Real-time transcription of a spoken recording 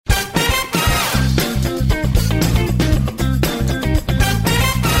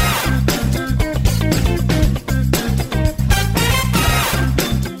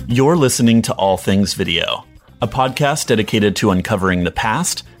You're listening to All Things Video, a podcast dedicated to uncovering the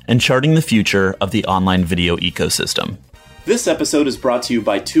past and charting the future of the online video ecosystem. This episode is brought to you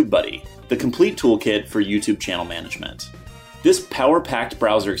by TubeBuddy, the complete toolkit for YouTube channel management. This power-packed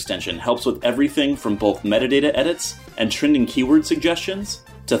browser extension helps with everything from both metadata edits and trending keyword suggestions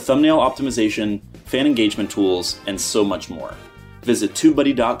to thumbnail optimization, fan engagement tools, and so much more. Visit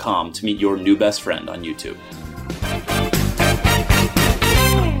TubeBuddy.com to meet your new best friend on YouTube.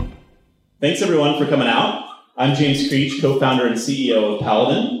 Thanks everyone for coming out. I'm James Creech, co-founder and CEO of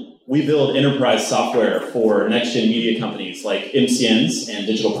Paladin. We build enterprise software for next-gen media companies like MCNs and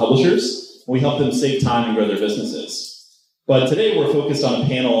digital publishers. We help them save time and grow their businesses. But today we're focused on a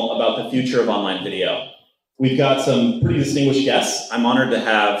panel about the future of online video. We've got some pretty distinguished guests. I'm honored to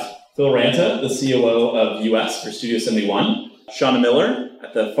have Phil Ranta, the COO of US for Studio 71, Shauna Miller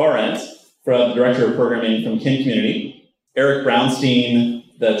at the far end, the Director of Programming from Kin Community, Eric Brownstein,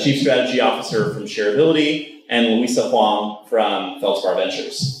 the Chief Strategy Officer from Shareability, and Louisa Huang from Feldspar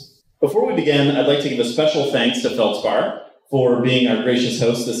Ventures. Before we begin, I'd like to give a special thanks to Feldspar for being our gracious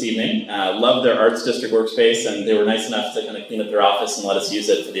host this evening. Love their Arts District workspace, and they were nice enough to kind of clean up their office and let us use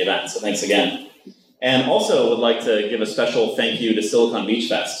it for the event, so thanks again. And also would like to give a special thank you to Silicon Beach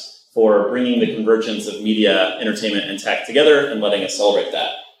Fest for bringing the convergence of media, entertainment, and tech together and letting us celebrate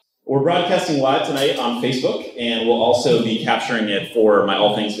that. We're broadcasting live tonight on Facebook, and we'll also be capturing it for my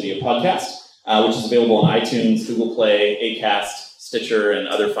All Things Video podcast, which is available on iTunes, Google Play, Acast, Stitcher, and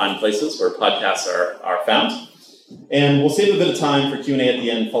other fine places where podcasts are found. And we'll save a bit of time for Q&A at the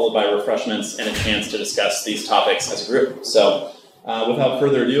end, followed by refreshments and a chance to discuss these topics as a group. So without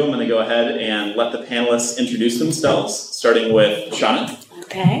further ado, I'm going to go ahead and let the panelists introduce themselves, starting with Shauna.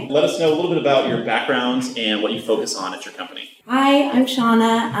 Okay. Let us know a little bit about your background and what you focus on at your company. Hi, I'm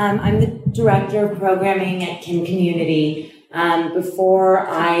Shauna. I'm the Director of Programming at Kin Community. Before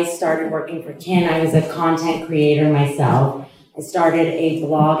I started working for Kin, I was a content creator myself. I started a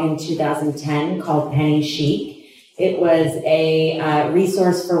blog in 2010 called Penny Chic. It was a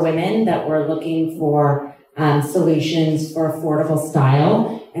resource for women that were looking for solutions for affordable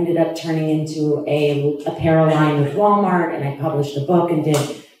style. Ended up turning into a apparel line with Walmart, and I published a book and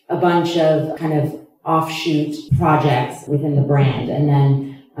did a bunch of kind of offshoot projects within the brand. And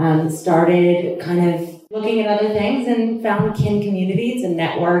then started kind of looking at other things and found Kin Community. It's a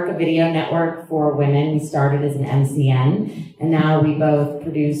network, a video network for women. We started as an MCN, and now we both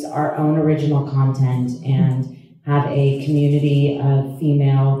produce our own original content and have a community of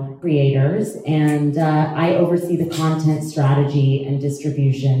female creators. And I oversee the content strategy and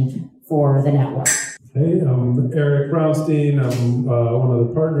distribution for the network. Hey, I'm Eric Brownstein. I'm one of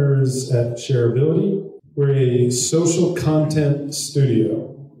the partners at Shareability. We're a social content studio.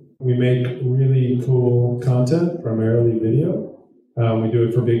 We make really cool content, primarily video. We do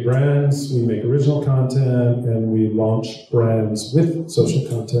it for big brands. We make original content, and we launch brands with social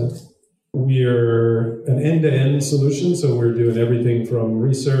content. We're an end-to-end solution, so we're doing everything from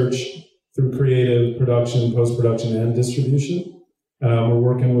research through creative, production, post-production, and distribution. We're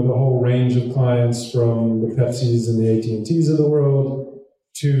working with a whole range of clients from the Pepsis and the AT&Ts of the world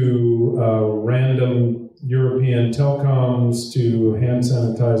to random European telecoms to hand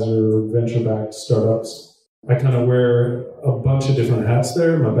sanitizer venture-backed startups. I kind of wear a bunch of different hats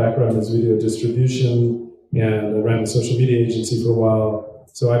there. My background is video distribution, and I ran a social media agency for a while.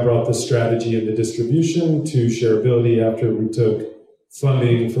 So I brought the strategy and the distribution to Shareability after we took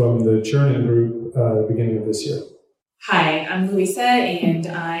funding from the Chernin Group at the beginning of this year. Hi, I'm Louisa, and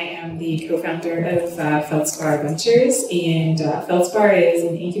I am the co-founder of Feldspar Ventures. And Feldspar is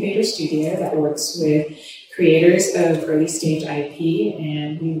an incubator studio that works with creators of early-stage IP,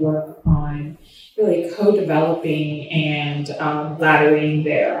 and we work on really co-developing and laddering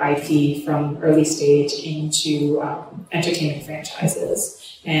their IP from early stage into entertainment franchises.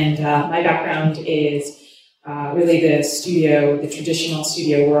 And my background is really the traditional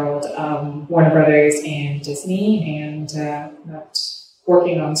studio world, Warner Brothers and Disney, and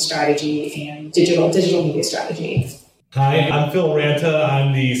working on strategy and digital media strategy. Hi, I'm Phil Ranta.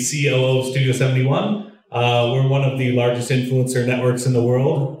 I'm the COO of Studio 71. We're one of the largest influencer networks in the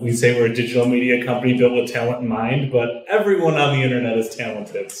world. We say we're a digital media company built with talent in mind, but everyone on the internet is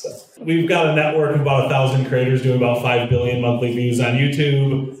talented. So we've got a network of about 1,000 creators doing about 5 billion monthly views on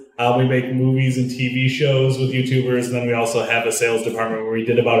YouTube. We make movies and TV shows with YouTubers, and then we also have a sales department where we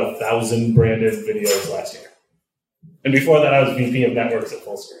did about 1,000 branded videos last year. And before that, I was VP of Networks at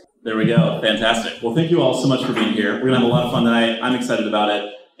Fullscreen. There we go. Fantastic. Well, thank you all so much for being here. We're going to have a lot of fun tonight. I'm excited about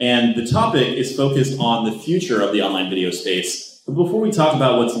it. And the topic is focused on the future of the online video space. But before we talk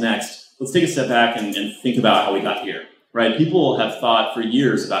about what's next, let's take a step back and think about how we got here. right? People have thought for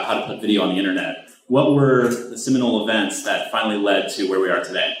years about how to put video on the internet. What were the seminal events that finally led to where we are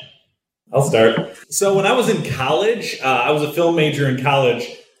today? I'll start. So when I was in college, I was a film major in college,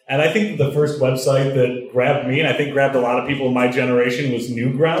 and I think the first website that grabbed me, and I think grabbed a lot of people in my generation, was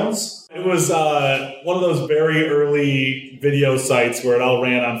Newgrounds. It was one of those very early video sites where it all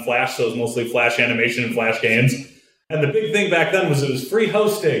ran on Flash, so it was mostly Flash animation and Flash games. And the big thing back then was it was free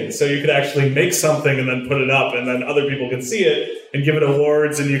hosting, so you could actually make something and then put it up, and then other people could see it and give it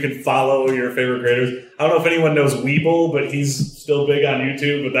awards, and you could follow your favorite creators. I don't know if anyone knows Weeble, but he's still big on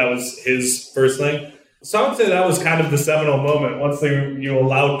YouTube, but that was his first thing. So I would say that was kind of the seminal moment. Once you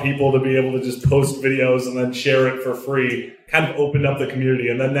allowed people to be able to just post videos and then share it for free, kind of opened up the community.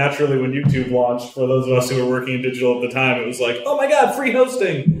 And then naturally when YouTube launched, for those of us who were working in digital at the time, it was like, oh my God, free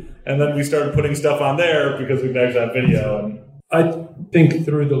hosting. And then we started putting stuff on there because we could actually have video. And I think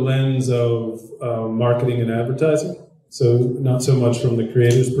through the lens of marketing and advertising. So not so much from the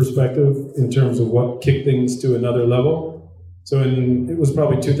creator's perspective in terms of what kicked things to another level. So it was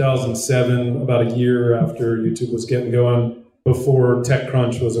probably 2007, about a year after YouTube was getting going, before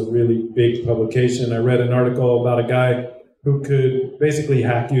TechCrunch was a really big publication. I read an article about a guy who could basically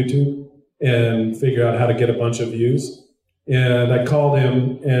hack YouTube and figure out how to get a bunch of views. And I called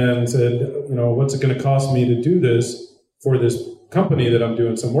him and said, what's it going to cost me to do this for this company that I'm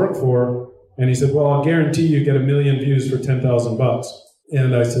doing some work for? And he said, well, I'll guarantee you get 1 million views for $10,000.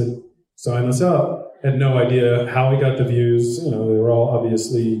 And I said, sign us up. Had no idea how he got the views. They were all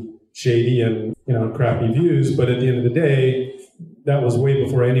obviously shady and, crappy views. But at the end of the day, that was way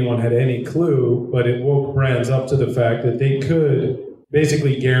before anyone had any clue. But it woke brands up to the fact that they could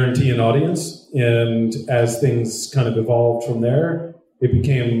basically guarantee an audience. And as things kind of evolved from there, it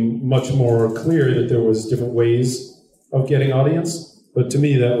became much more clear that there was different ways of getting audience. But to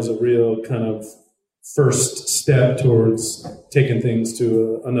me, that was a real kind of first step towards taking things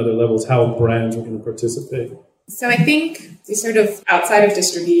to another level, is how brands were going to participate. So I think we sort of, outside of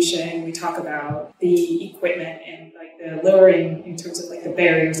distribution, we talk about the equipment and like the lowering in terms of like the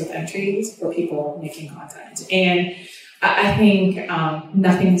barriers of entries for people making content. And I think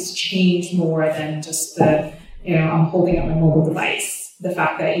nothing's changed more than just I'm holding up my mobile device. The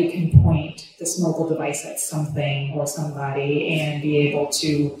fact that you can point this mobile device at something or somebody and be able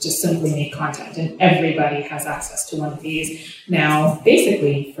to just simply make content. And everybody has access to one of these now,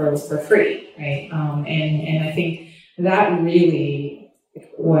 basically for free, right? And I think that really,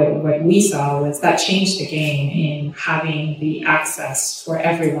 what we saw was that changed the game in having the access for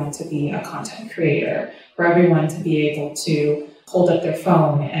everyone to be a content creator, for everyone to be able to hold up their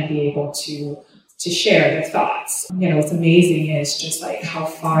phone and be able to share their thoughts. What's amazing is just like how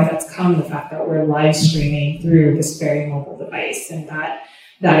far that's come, the fact that we're live streaming through this very mobile device. And that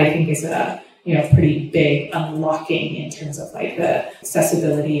I think is a pretty big unlocking in terms of like the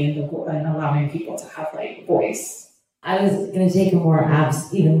accessibility and allowing people to have like voice. I was going to take a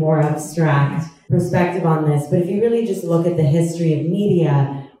even more abstract perspective on this, but if you really just look at the history of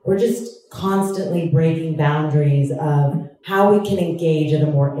media, we're just constantly breaking boundaries of how we can engage at a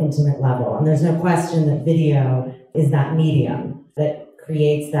more intimate level. And there's no question that video is that medium that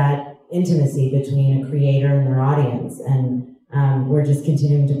creates that intimacy between a creator and their audience. And we're just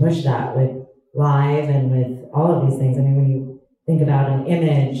continuing to push that with live and with all of these things. I mean, when you think about an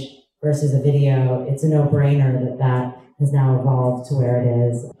image versus a video, it's a no-brainer that has now evolved to where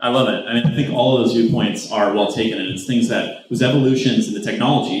it is. I love it. I mean, I think all of those viewpoints are well taken, and it's things that was evolutions in the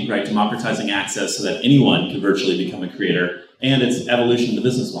technology, right? Democratizing access so that anyone can virtually become a creator, and it's evolution in the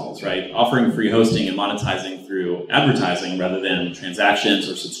business models, right? Offering free hosting and monetizing through advertising rather than transactions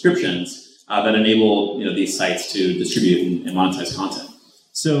or subscriptions that enable these sites to distribute and monetize content.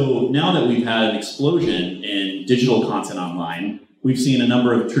 So now that we've had an explosion in digital content online, we've seen a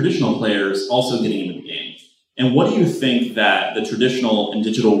number of traditional players also getting into the game. And what do you think that the traditional and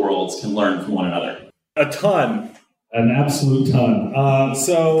digital worlds can learn from one another? A ton, an absolute ton.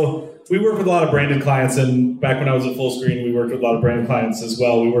 So we work with a lot of branded clients, and back when I was at Fullscreen, we worked with a lot of branded clients as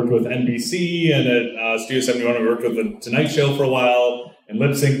well. We worked with NBC, and at Studio 71, we worked with The Tonight Show for a while, and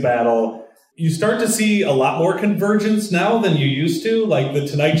Lip Sync Battle. You start to see a lot more convergence now than you used to. Like The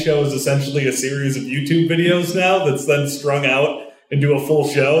Tonight Show is essentially a series of YouTube videos now that's then strung out into a full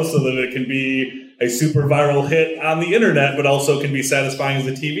show so that it can be a super viral hit on the internet, but also can be satisfying as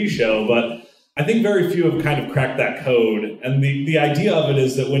a TV show. But I think very few have kind of cracked that code. And the idea of it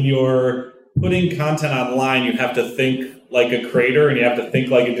is that when you're putting content online, you have to think like a creator and you have to think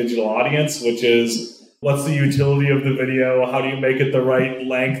like a digital audience, which is what's the utility of the video? How do you make it the right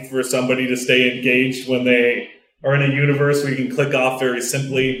length for somebody to stay engaged when they are in a universe where you can click off very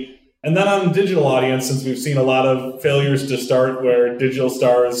simply? And then on the digital audience, since we've seen a lot of failures to start where digital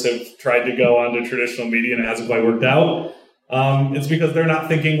stars have tried to go onto traditional media and it hasn't quite worked out, it's because they're not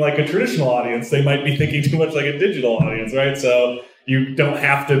thinking like a traditional audience. They might be thinking too much like a digital audience, right? So you don't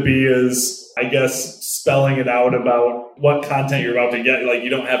have to be as, I guess, spelling it out about what content you're about to get. Like, you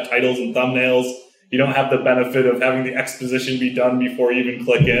don't have titles and thumbnails. You don't have the benefit of having the exposition be done before you even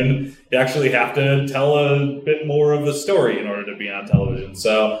click in. You actually have to tell a bit more of a story in order to be on television.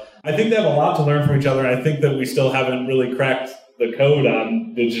 So I think they have a lot to learn from each other. And I think that we still haven't really cracked the code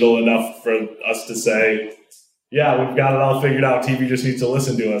on digital enough for us to say, yeah, we've got it all figured out. TV just needs to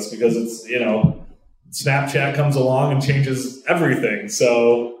listen to us, because it's, Snapchat comes along and changes everything.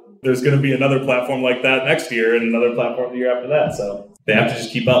 So there's going to be another platform like that next year and another platform the year after that. So they have to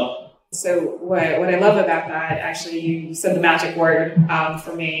just keep up. So what I love about that, actually, you said the magic word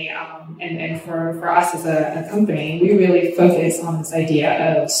for me and for us as a company, we really focus on this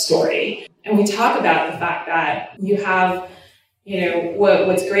idea of story. And we talk about the fact that you have,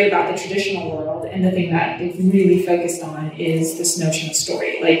 what's great about the traditional world, and the thing that they've really focused on is this notion of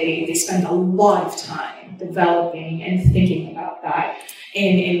story. Like, they spend a lot of time developing and thinking about that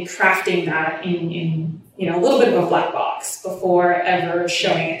and crafting that in a little bit of a black box before ever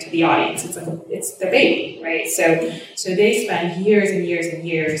showing it to the audience. It's their baby, right? So they spend years and years and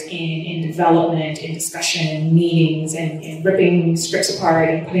years in development, in discussion, in meetings, and ripping scripts apart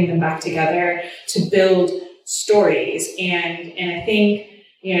and putting them back together to build stories. And I think,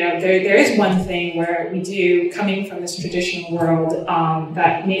 there is one thing where we do, coming from this traditional world,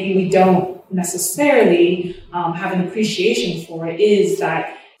 that maybe we don't necessarily have an appreciation for, is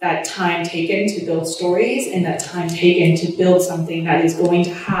that time taken to build stories, and that time taken to build something that is going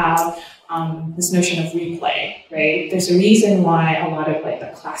to have this notion of replay, right? There's a reason why a lot of like the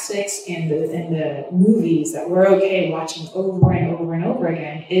classics and the movies that we're okay watching over and over and over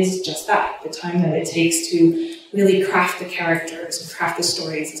again is just that. The time that it takes to really craft the characters and craft the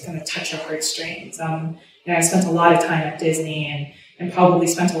stories is going to touch your heartstrings. I spent a lot of time at Disney and probably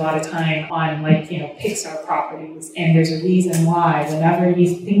spent a lot of time on Pixar properties. And there's a reason why whenever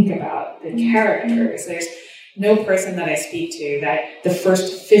you think about the characters, there's no person that I speak to that the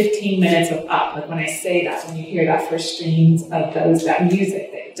first 15 minutes of Up, like when I say that, when you hear that first streams of that music,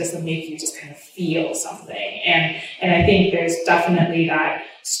 it doesn't make you just kind of feel something. And I think there's definitely that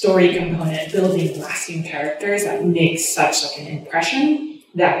story component, building lasting characters, that makes such like an impression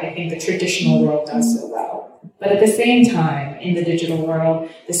that I think the traditional world does so well. But at the same time, in the digital world,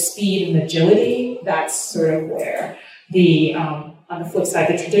 the speed and agility, that's sort of where on the flip side,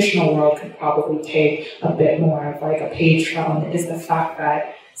 the traditional world could probably take a bit more of like a page from, is the fact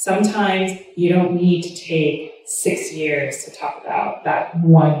that sometimes you don't need to take 6 years to talk about that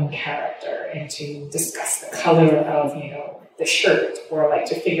one character and to discuss the color of, the shirt, or like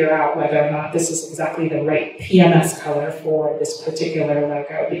to figure out whether or not this is exactly the right PMS color for this particular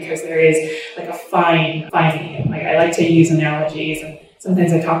logo, because there is like a fine medium. Like, I like to use analogies, and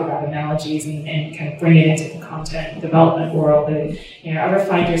sometimes I talk about analogies and kind of bring it into the content development world. And, ever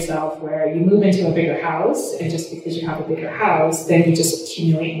find yourself where you move into a bigger house, and just because you have a bigger house, then you just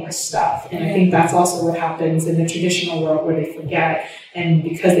accumulate more stuff. And I think that's also what happens in the traditional world, where they forget, and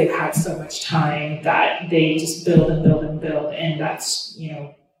because they've had so much time, that they just build and build and build. And that's,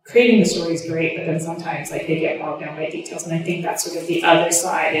 creating the story is great, but then sometimes like they get bogged down by details. And I think that's sort of the other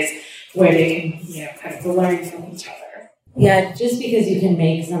side, is where they can, kind of learn from each other. Yeah, just because you can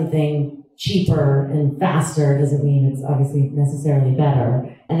make something cheaper and faster doesn't mean it's obviously necessarily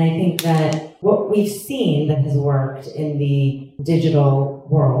better. And I think that what we've seen that has worked in the digital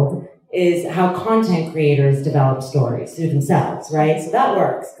world is how content creators develop stories through themselves, right? So that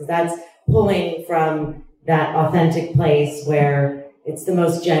works, because that's pulling from that authentic place where it's the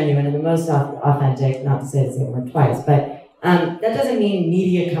most genuine and the most authentic, not to say the same word twice, but that doesn't mean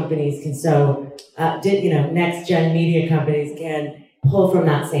media companies can next-gen media companies can pull from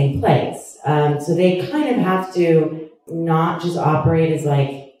that same place. So they kind of have to not just operate as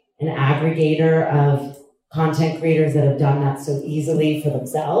like an aggregator of content creators that have done that so easily for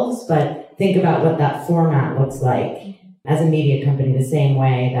themselves, but think about what that format looks like as a media company, the same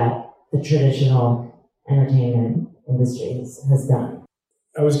way that the traditional entertainment industry has done.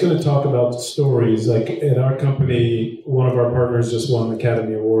 I was going to talk about stories. Like in our company, one of our partners just won an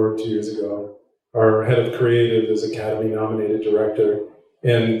Academy Award 2 years ago. Our head of creative is Academy-nominated director,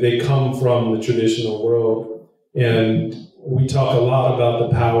 and they come from the traditional world. And we talk a lot about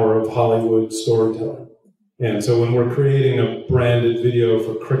the power of Hollywood storytelling. And so when we're creating a branded video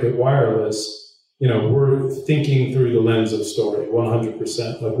for Cricket Wireless, we're thinking through the lens of story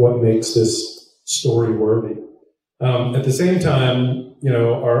 100%. Like, what makes this story worthy? At the same time,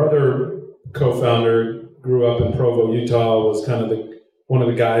 our other co-founder grew up in Provo, Utah, was kind of one of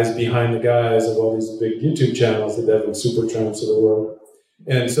the guys behind the guys of all these big YouTube channels, the Devin Supertramps of the world.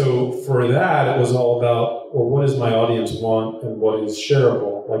 And so for that, it was all about, well, what does my audience want and what is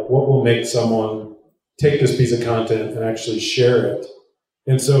shareable? Like, what will make someone take this piece of content and actually share it?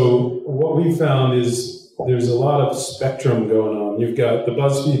 And so what we found is there's a lot of spectrum going on. You've got the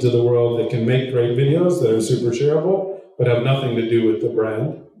BuzzFeeds of the world that can make great videos that are super shareable, but have nothing to do with the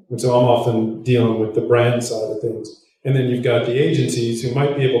brand. And so I'm often dealing with the brand side of things. And then you've got the agencies who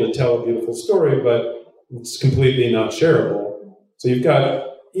might be able to tell a beautiful story, but it's completely not shareable. So you've got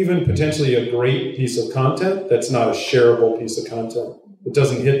even potentially a great piece of content that's not a shareable piece of content. It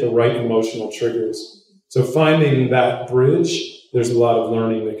doesn't hit the right emotional triggers. So finding that bridge, there's a lot of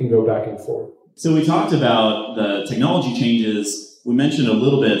learning that can go back and forth. So we talked about the technology changes. We mentioned a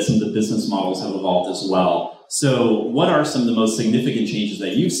little bit some of the business models have evolved as well. So what are some of the most significant changes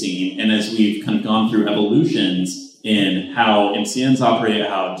that you've seen? And as we've kind of gone through evolutions in how MCNs operate,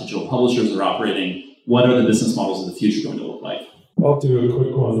 how digital publishers are operating, what are the business models of the future going to look like? I'll do a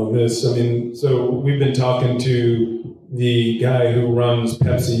quick one on this. So we've been talking to the guy who runs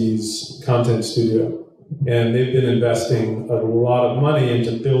Pepsi's content studio, and they've been investing a lot of money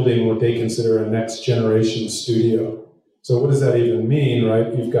into building what they consider a next generation studio. So what does that even mean,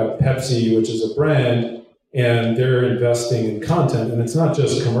 right? You've got Pepsi, which is a brand, and they're investing in content, and it's not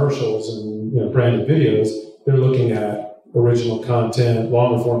just commercials and branded videos. They're looking at original content,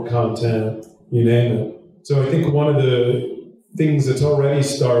 longer form content, you name it. So I think one of the things that's already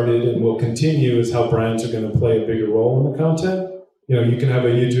started and will continue is how brands are going to play a bigger role in the content. You can have a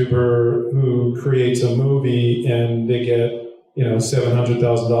YouTuber who creates a movie and they get,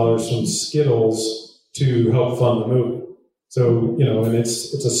 $700,000 from Skittles to help fund the movie. So, and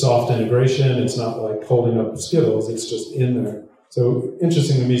it's a soft integration. It's not like holding up Skittles. It's just in there. So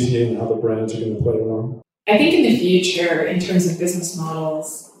interesting to me seeing how the brands are going to play along. I think in the future, in terms of business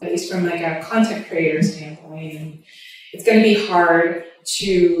models, at least from like a content creator standpoint, it's going to be hard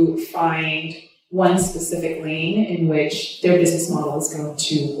to find one specific lane in which their business model is going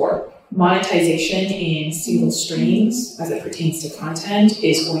to work. Monetization in single streams as it pertains to content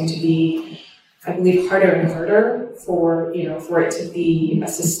is going to be, I believe, harder and harder for it to be a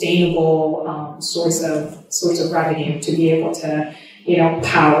sustainable source of revenue to be able to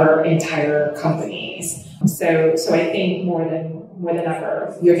power entire companies. So I think more than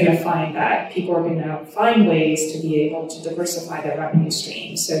ever, you're going to find that people are going to find ways to be able to diversify their revenue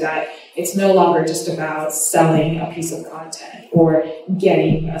streams so that it's no longer just about selling a piece of content or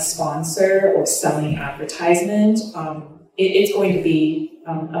getting a sponsor or selling advertisement. It's going to be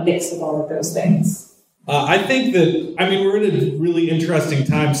a mix of all of those things. I think that, we're in a really interesting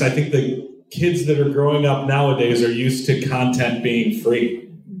time because I think the kids that are growing up nowadays are used to content being free.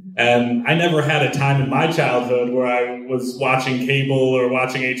 And I never had a time in my childhood where I was watching cable or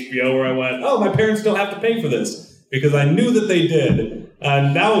watching HBO where I went, oh, my parents don't have to pay for this, because I knew that they did.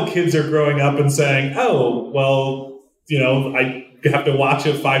 And now kids are growing up and saying, oh, well, I have to watch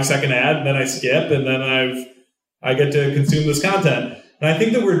a 5-second ad and then I skip and then I get to consume this content. And I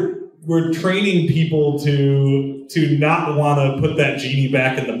think that we're training people to not want to put that genie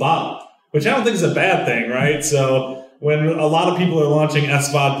back in the bottle, which I don't think is a bad thing, right? So when a lot of people are launching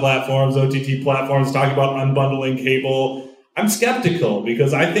SVOD platforms, OTT platforms, talking about unbundling cable, I'm skeptical,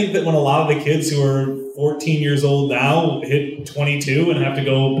 because I think that when a lot of the kids who are 14 years old now hit 22 and have to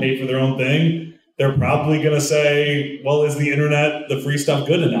go pay for their own thing, they're probably going to say, well, is the internet, the free stuff,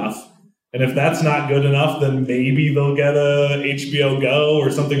 good enough? And if that's not good enough, then maybe they'll get a HBO Go or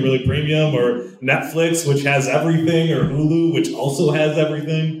something really premium, or Netflix, which has everything, or Hulu, which also has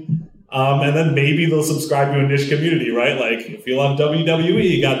everything. And then maybe they'll subscribe to a niche community, right? Like if you love WWE,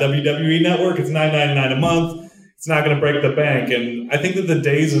 you got WWE Network, it's $9.99 a month. It's not going to break the bank. And I think that the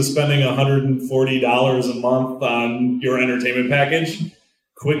days of spending $140 a month on your entertainment package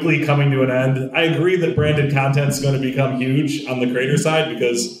quickly coming to an end. I agree that branded content is going to become huge on the creator side,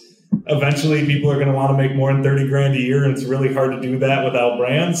 because eventually people are going to want to make more than $30,000 a year, and it's really hard to do that without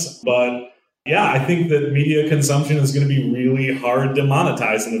brands. But yeah, I think that media consumption is going to be really hard to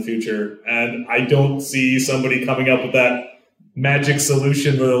monetize in the future. And I don't see somebody coming up with that magic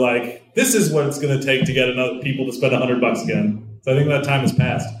solution where they're like, this is what it's going to take to get people to spend $100 again. So I think that time has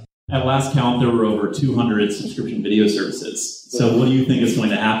passed. At last count, there were over 200 subscription video services. So what do you think is going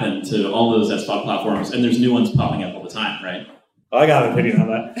to happen to all those SVOD platforms? And there's new ones popping up all the time, right? I got an opinion on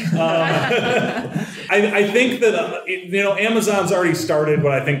that. I think that, Amazon's already started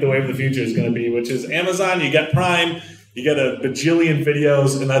what I think the wave of the future is going to be, which is Amazon, you get Prime, you get a bajillion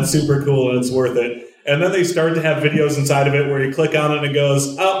videos, and that's super cool, and it's worth it. And then they start to have videos inside of it where you click on it and it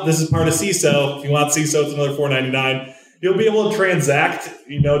goes, oh, this is part of CISO. If you want CISO, it's another $4.99. You'll be able to transact,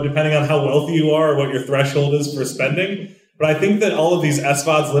 depending on how wealthy you are or what your threshold is for spending. But I think that all of these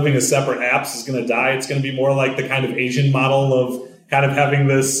SVODs living as separate apps is going to die. It's going to be more like the kind of Asian model of kind of having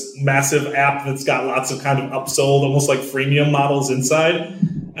this massive app that's got lots of kind of upsold, almost like freemium models inside.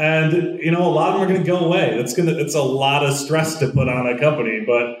 And, a lot of them are going to go away. It's a lot of stress to put on a company.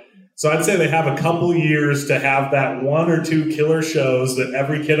 But so I'd say they have a couple years to have that 1 or 2 killer shows that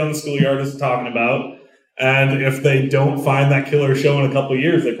every kid on the schoolyard is talking about. And if they don't find that killer show in a couple of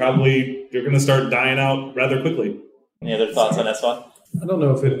years, they're going to start dying out rather quickly. Any other thoughts on SVOD? I don't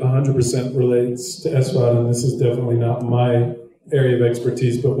know if it 100% relates to SVOD, and this is definitely not my area of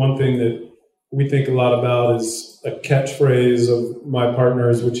expertise, but one thing that we think a lot about is a catchphrase of my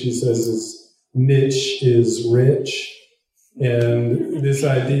partner's, which he says is niche is rich. And this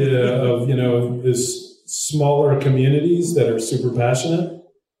idea of, this smaller communities that are super passionate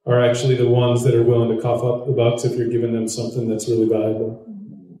are actually the ones that are willing to cough up the bucks if you're giving them something that's really valuable.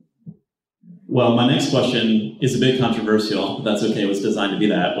 Well, my next question is a bit controversial, but that's okay. It was designed to be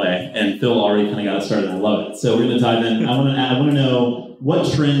that way. And Phil already kind of got us started, and I love it. So we're going to dive in. I want to know,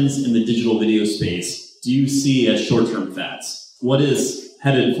 what trends in the digital video space do you see as short-term fads? What is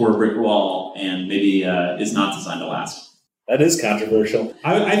headed for a brick wall and maybe is not designed to last? That is controversial.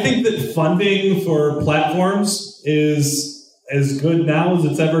 I think that funding for platforms is as good now as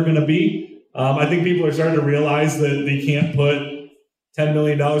it's ever going to be. I think people are starting to realize that they can't put $10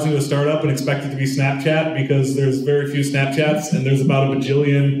 million into a startup and expect it to be Snapchat, because there's very few Snapchats and there's about a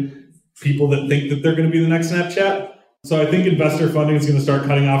bajillion people that think that they're going to be the next Snapchat. So I think investor funding is going to start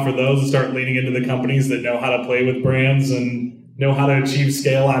cutting off for those and start leaning into the companies that know how to play with brands and know how to achieve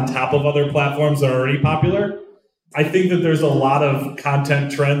scale on top of other platforms that are already popular. I think that there's a lot of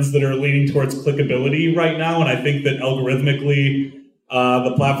content trends that are leaning towards clickability right now, and I think that algorithmically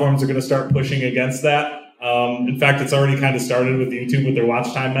the platforms are going to start pushing against that. In fact, it's already kind of started with YouTube with their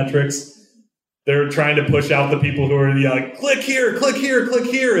watch time metrics. They're trying to push out the people who are like, click here, click here, click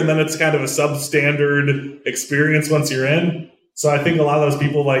here. And then it's kind of a substandard experience once you're in. So I think a lot of those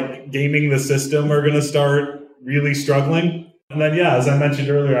people like gaming the system are going to start really struggling. And then, as I mentioned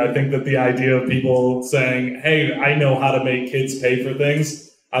earlier, I think that the idea of people saying, hey, I know how to make kids pay for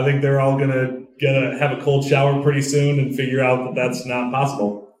things, I think they're all going to have a cold shower pretty soon and figure out that that's not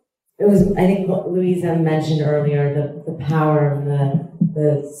possible. It was, I think, what Louisa mentioned earlier, the power of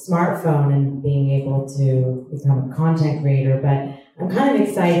the smartphone and being able to become a content creator. But I'm kind of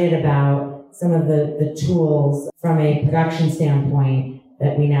excited about some of the tools from a production standpoint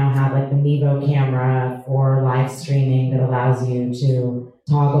that we now have, like the Mevo camera for live streaming that allows you to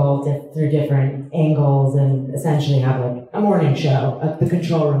toggle through different angles and essentially have like a morning show, the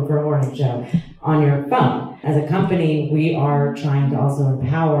control room for a morning show on your phone. As a company, we are trying to also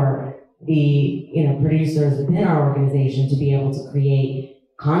empower the producers within our organization to be able to create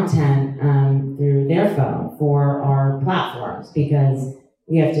content through their phone for our platforms, because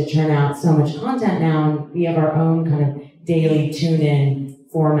we have to churn out so much content now, and we have our own kind of daily tune-in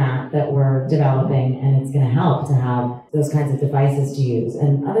format that we're developing, and it's going to help to have those kinds of devices to use.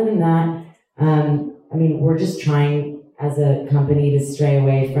 And other than that, we're just trying as a company to stray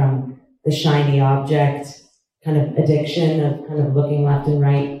away from the shiny object kind of addiction of kind of looking left and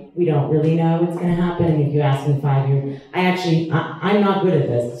right. We don't really know what's going to happen. And if you ask me 5 years, I'm not good at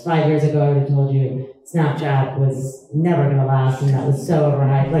this. 5 years ago, I would have told you Snapchat was never going to last, and that was so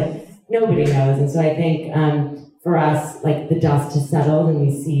overhyped. Like, nobody knows. And so I think for us, like, the dust has settled and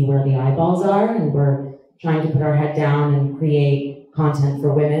we see where the eyeballs are, and we're trying to put our head down and create content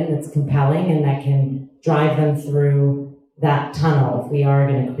for women that's compelling and that can drive them through that tunnel if we are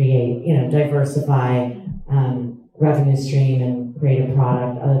going to create, diversify revenue stream and create a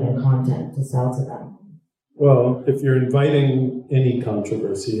product other than content to sell to them. Well, if you're inviting any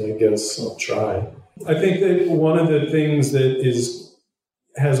controversy, I guess I'll try. I think that one of the things that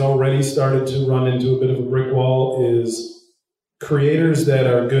has already started to run into a bit of a brick wall is creators that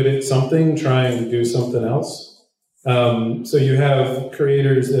are good at something trying to do something else. So you have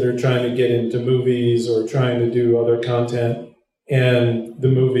creators that are trying to get into movies or trying to do other content, and the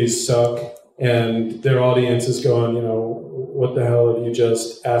movies suck, and their audience is going, what the hell have you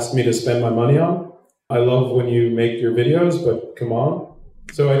just asked me to spend my money on? I love when you make your videos, but come on.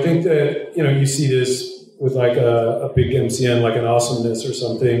 So I think that, you see this with like a big MCN, like an Awesomeness or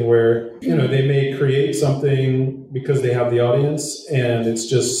something, where, they may create something because they have the audience and it's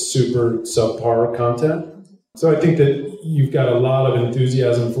just super subpar content. So I think that you've got a lot of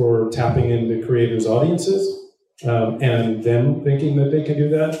enthusiasm for tapping into creators' audiences and them thinking that they can do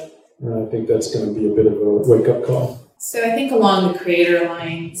that. And I think that's going to be a bit of a wake-up call. So I think along the creator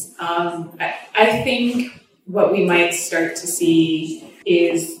lines, I think what we might start to see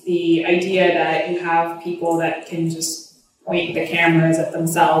is the idea that you have people that can just point the cameras at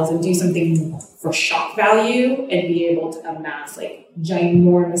themselves and do something for shock value and be able to amass like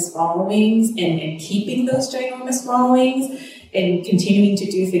ginormous followings and keeping those ginormous followings and continuing to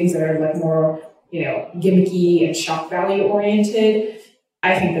do things that are like more, gimmicky and shock value oriented.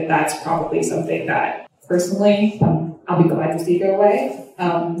 I think that that's probably something that personally I'll be glad to see go away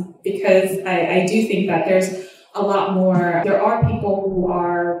because I do think that there's a lot more. There are people who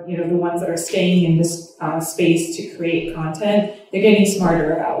are, the ones that are staying in this space to create content. They're getting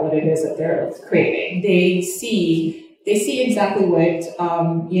smarter about what it is that they're creating. They see exactly what,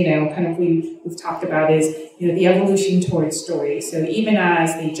 kind of we've talked about is, the evolution towards story. So even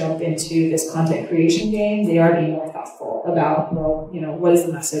as they jump into this content creation game, they are being more thoughtful about, what is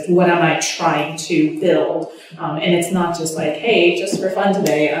the message? What am I trying to build? And it's not just like, hey, just for fun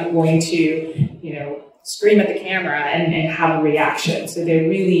today, I'm going to, scream at the camera and have a reaction. So they're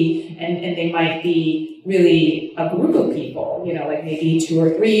really, and they might be really a group of people, like maybe 2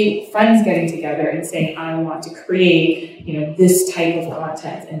 or 3 friends getting together and saying, I want to create, this type of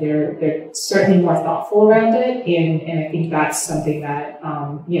content. And they're certainly more thoughtful around it. And I think that's something that,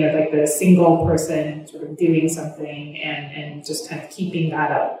 like the single person sort of doing something and just kind of keeping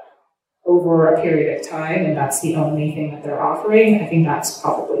that up over a period of time. And that's the only thing that they're offering. I think that's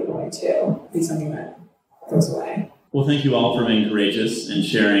probably going to be something that goes away. Well, thank you all for being courageous and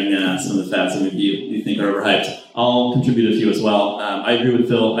sharing some of the facts that you think are overhyped. I'll contribute a few as well. I agree with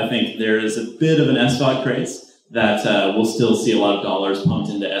Phil. I think there is a bit of an SVOD craze that we'll still see a lot of dollars pumped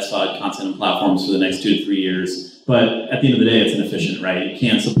into SVOD content and platforms for the next 2 to 3 years. But at the end of the day, it's inefficient, right? You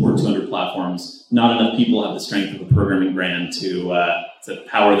can't support 200 platforms. Not enough people have the strength of a programming brand to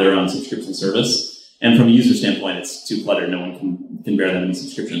power their own subscription service. And from a user standpoint, it's too cluttered. No one can bear that many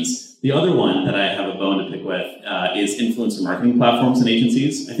subscriptions. The other one that I have a bone to pick with is influencer marketing platforms and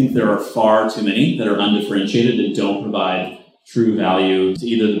agencies. I think there are far too many that are undifferentiated and don't provide true value to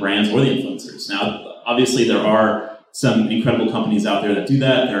either the brands or the influencers. Now, obviously, there are some incredible companies out there that do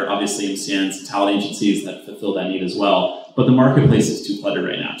that. There are obviously MCNs and talent agencies that fulfill that need as well. But the marketplace is too cluttered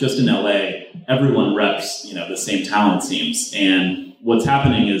right now. Just in LA, everyone reps, the same talent, it seems. And what's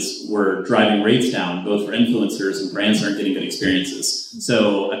happening is we're driving rates down, both for influencers and brands aren't getting good experiences.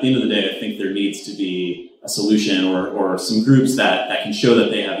 So at the end of the day, I think there needs to be a solution or some groups that can show that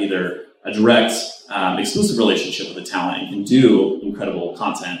they have either a direct, exclusive relationship with the talent and can do incredible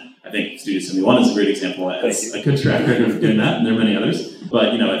content. I think Studio 71 is a great example. It's a good track record of doing that, and there are many others. But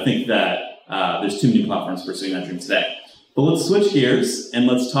I think that there's too many platforms pursuing that dream today. But let's switch gears and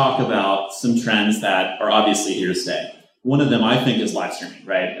let's talk about some trends that are obviously here to stay. One of them, I think, is live streaming,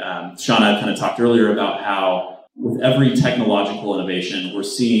 right? Shauna kind of talked earlier about how with every technological innovation, we're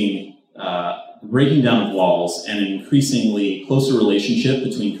seeing breaking down of walls and an increasingly closer relationship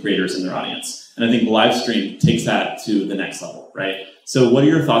between creators and their audience. And I think live stream takes that to the next level, right? So what are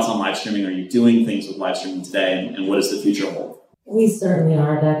your thoughts on live streaming? Are you doing things with live streaming today, and what does the future hold? We certainly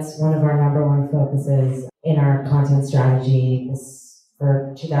are. That's one of our number one focuses in our content strategy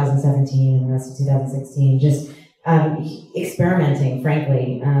for 2017 and the rest of 2016. Just experimenting,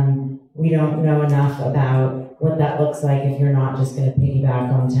 frankly. We don't know enough about what that looks like if you're not just going to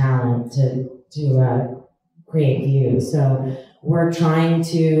piggyback on talent to create views. So we're trying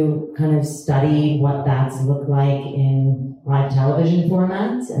to kind of study what that's looked like in live television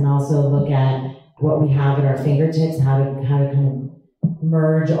formats and also look at what we have at our fingertips, how to kind of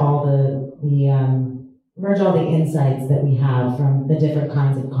merge all the insights that we have from the different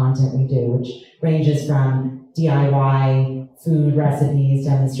kinds of content we do, which ranges from DIY food recipes,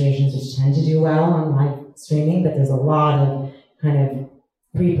 demonstrations, which tend to do well on live streaming, but there's a lot of kind of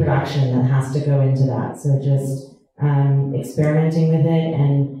pre-production that has to go into that. So just experimenting with it,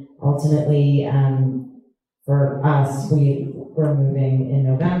 and ultimately, for us, we're moving in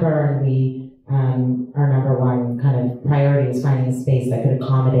November, and our number one kind of priority is finding a space that could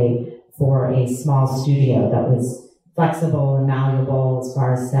accommodate for a small studio that was flexible and malleable as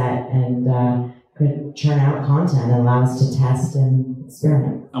far as set and could churn out content and allow us to test and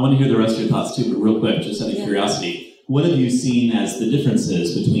experiment. I want to hear the rest of your thoughts too, but real quick, just out of curiosity, what have you seen as the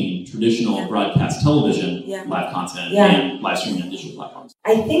differences between traditional broadcast television live content and live streaming on digital platforms?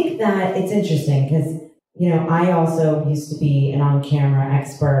 I think that it's interesting because, I also used to be an on-camera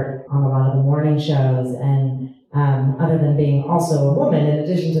expert on a lot of the morning shows, and other than being also a woman, in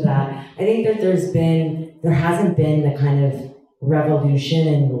addition to that, I think that there hasn't been the kind of revolution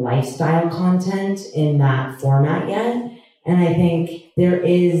in lifestyle content in that format yet. And I think there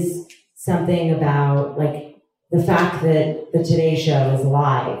is something about like the fact that the Today Show is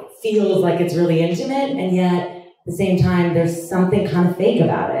live feels like it's really intimate, and yet at the same time, there's something kind of fake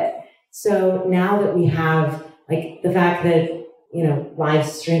about it. So now that we have like the fact that,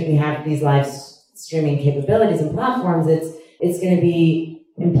 we have these live streaming capabilities and platforms, it's going to be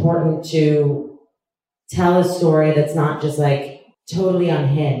important to tell a story that's not just like totally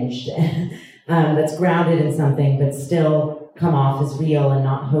unhinged, that's grounded in something, but still come off as real and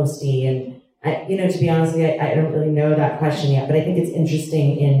not hosty. And to be honest with you, I don't really know that question yet, but I think it's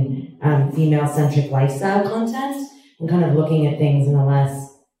interesting in female-centric lifestyle content and kind of looking at things in a less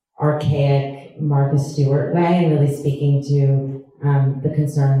archaic Martha Stewart way and really speaking to the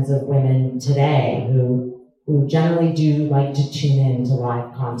concerns of women today who generally do like to tune in to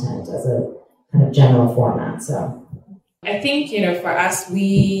live content as a kind of general format. So I think, for us,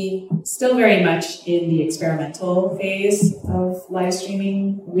 we still very much in the experimental phase of live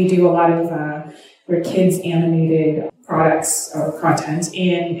streaming. We do a lot of for kids animated products or content,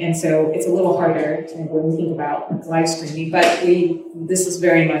 and so it's a little harder when we think about live streaming. But this is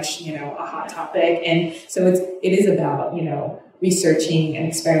very much a hot topic, and so it is about researching and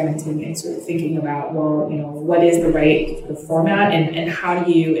experimenting and sort of thinking about, what is the right sort of format and how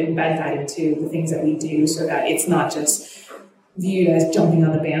do you embed that into the things that we do so that it's not just viewed as jumping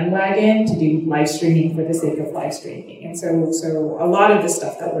on the bandwagon to do live streaming for the sake of live streaming. And so a lot of the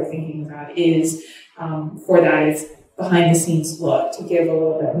stuff that we're thinking about is for that is behind the scenes look to give a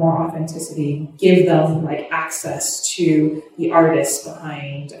little bit more authenticity, give them like access to the artists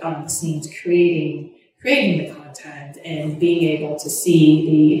behind the scenes creating the content and being able to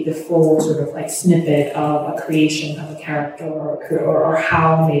see the full sort of like snippet of a creation of a character or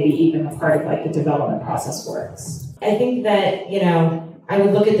how maybe even a part of like the development process works. I think that, I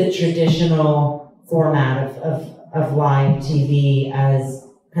would look at the traditional format of live TV as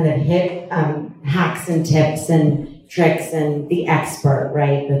kind of hacks and tips and tricks and the expert,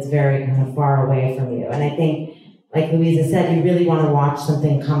 right? That's very kind of far away from you. And I think, like Louisa said, you really want to watch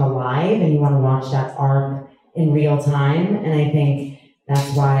something come alive and you want to watch that arc in real time. And I think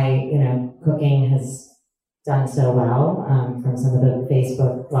that's why, cooking has done so well from some of the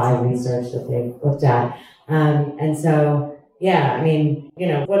Facebook Live research that they've looked at. And so,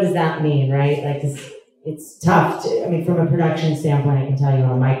 what does that mean, right? Like, it's tough from a production standpoint, I can tell you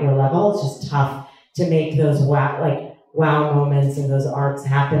on a micro level, it's just tough to make those wow moments and those arcs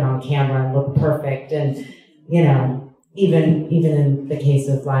happen on camera and look perfect. And, even in the case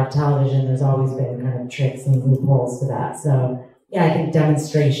of live television, there's always been kind of tricks and loopholes to that. So, I think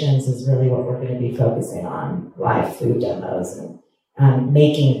demonstrations is really what we're going to be focusing on, live food demos and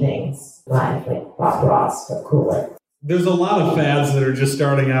making things live, like Bob Ross, but cooler. There's a lot of fads that are just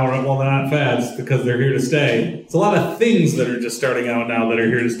starting out. Well, they're not fads because they're here to stay. It's a lot of things that are just starting out now that are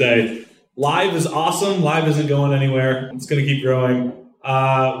here to stay. Live is awesome. Live isn't going anywhere. It's going to keep growing.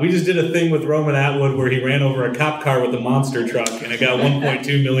 We just did a thing with Roman Atwood where he ran over a cop car with a monster truck, and it got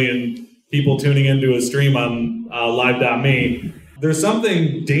 1.2 million people tuning into his stream on live.me. There's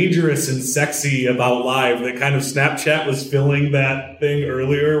something dangerous and sexy about live that kind of Snapchat was filling that thing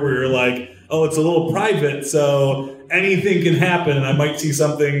earlier where you're like, oh, it's a little private, so anything can happen, and I might see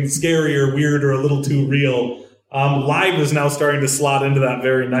something scary or weird or a little too real. Live is now starting to slot into that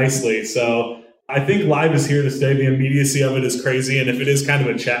very nicely, so I think live is here to stay. The immediacy of it is crazy, and if it is kind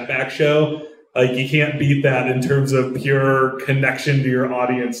of a chat back show, like you can't beat that in terms of pure connection to your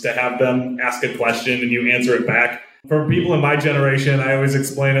audience to have them ask a question and you answer it back. For people in my generation, I always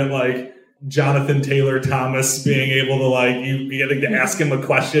explain it like Jonathan Taylor Thomas being able to you getting to ask him a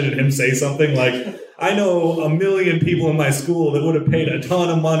question and him say something. Like, I know 1 million people in my school that would have paid a ton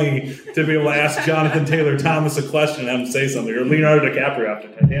of money to be able to ask Jonathan Taylor Thomas a question and have him say something, or Leonardo DiCaprio after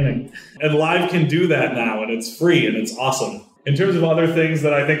Titanic. And live can do that now, and it's free and it's awesome. In terms of other things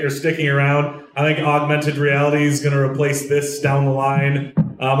that I think are sticking around, I think augmented reality is going to replace this down the line.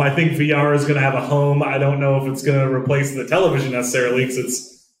 I think VR is going to have a home. I don't know if it's going to replace the television necessarily because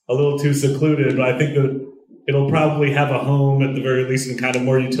it's a little too secluded, but I think that it'll probably have a home at the very least in kind of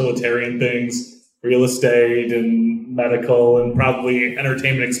more utilitarian things, real estate and medical and probably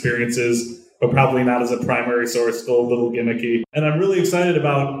entertainment experiences, but probably not as a primary source, still a little gimmicky. And I'm really excited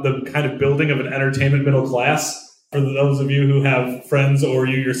about the kind of building of an entertainment middle class. For those of you who have friends or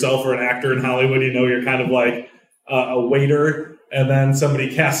you yourself are an actor in Hollywood, you're kind of like a waiter, and then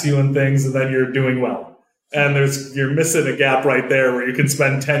somebody casts you in things, and then you're doing well. And you're missing a gap right there where you can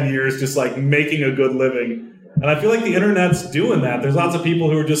spend 10 years just like making a good living. And I feel like the internet's doing that. There's lots of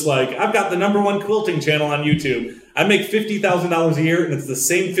people who are just like, I've got the #1 quilting channel on YouTube. I make $50,000 a year, and it's the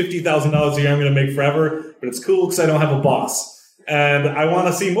same $50,000 a year I'm going to make forever. but it's cool because I don't have a boss. And I want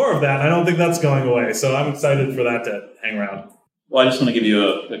to see more of that. I don't think that's going away. So I'm excited for that to hang around. Well, I just want to give you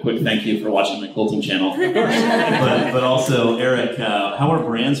a quick thank you for watching my quilting channel. but also, Eric, how are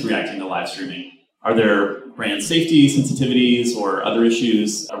brands reacting to live streaming? Are there brand safety sensitivities or other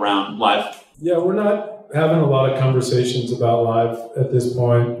issues around live? Yeah, we're not having a lot of conversations about live at this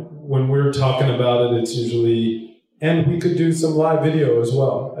point. When we're talking about it, it's usually, and we could do some live video as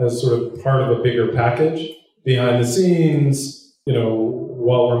well as sort of part of a bigger package behind the scenes,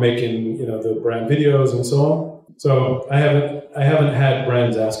 while we're making, the brand videos and so on. So I haven't had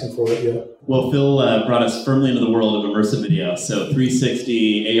brands asking for it yet. Well, Phil brought us firmly into the world of immersive video. So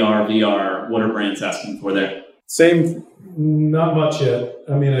 360, AR, VR, what are brands asking for there? Same, not much yet.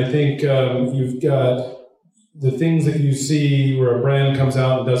 I mean, I think you've got the things that you see where a brand comes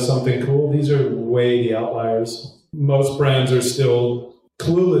out and does something cool. These are way the outliers. Most brands are still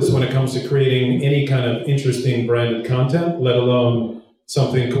clueless when it comes to creating any kind of interesting branded content, let alone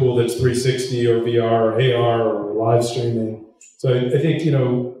something cool that's 360 or VR or AR or live streaming. So I think,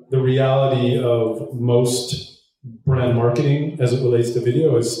 the reality of most brand marketing as it relates to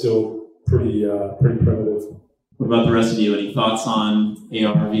video is still pretty primitive. What about the rest of you? Any thoughts on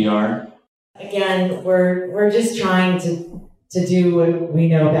AR, VR? Again, we're just trying to do what we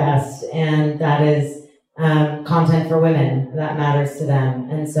know best, and that is content for women that matters to them.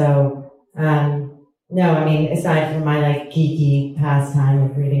 And so, no, I mean, aside from my geeky pastime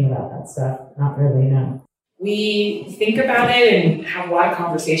of reading about that stuff, not really, no. We think about it and have a lot of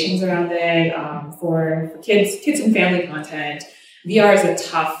conversations around it. For kids and family content, VR is a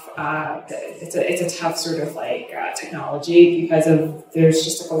tough, it's a tough sort of technology because there's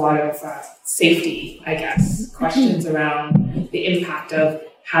just a lot of safety, I guess, questions around the impact of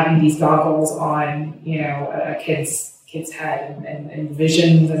having these goggles on, a kid's head and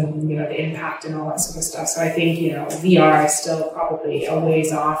visions and, the impact and all that sort of stuff. So I think, VR is still probably a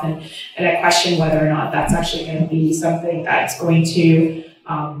ways off, and I question whether or not that's actually going to be something that's going to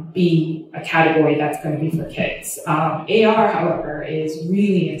be a category that's going to be for kids. AR, however, is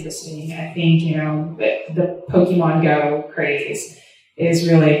really interesting. I think, the Pokemon Go craze is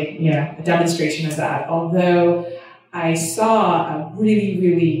really, a demonstration of that. Although I saw a really,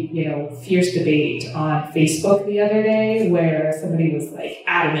 really, fierce debate on Facebook the other day where somebody was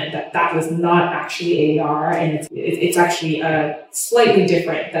adamant that was not actually AR, and it's actually slightly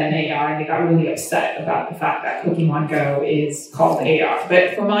different than AR, and they got really upset about the fact that Pokemon Go is called AR.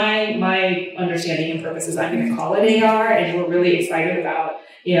 But for my understanding and purposes, I'm going to call it AR, and we're really excited about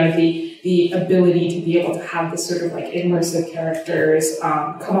the ability to be able to have this sort of immersive characters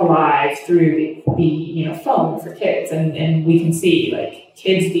come alive through the phone for kids, and we can see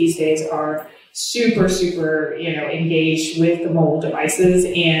kids these days are super engaged with the mobile devices,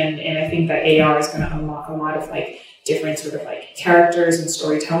 and I think that AR is going to unlock a lot of different sort of characters and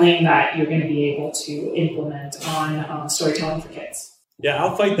storytelling that you're going to be able to implement on storytelling for kids. Yeah,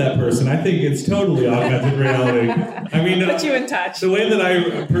 I'll fight that person. I think it's totally augmented reality. I mean, put you in touch. The way that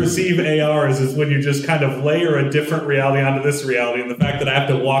I perceive AR is when you just kind of layer a different reality onto this reality, and the fact that I have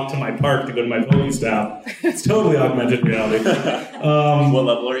to walk to my park to go to my Pokestop, it's totally augmented reality. What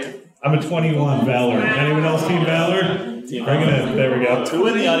level are you? I'm a 21, Valor. Wow. Anyone else Team Valor? Bring it in. There we go. Who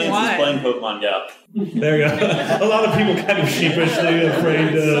in the audience is playing Pokemon Go? There we go. A lot of people kind of sheepishly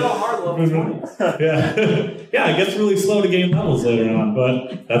afraid to... Yeah. Yeah, it gets really slow to gain levels later on,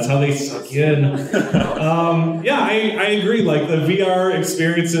 but that's how they suck you in. I agree. The VR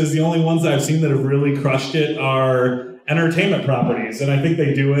experiences, the only ones I've seen that have really crushed it are entertainment properties. And I think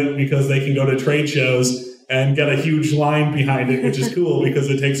they do it because they can go to trade shows and get a huge line behind it, which is cool because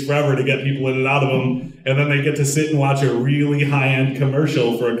it takes forever to get people in and out of them. And then they get to sit and watch a really high-end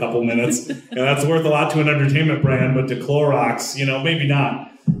commercial for a couple minutes. And that's worth a lot to an entertainment brand, but to Clorox, maybe not.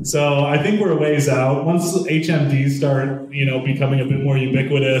 So I think we're a ways out. Once HMDs start, becoming a bit more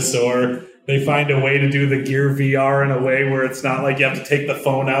ubiquitous, or they find a way to do the Gear VR in a way where it's not you have to take the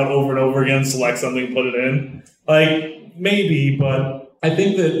phone out over and over again, select something, put it in. Maybe, but I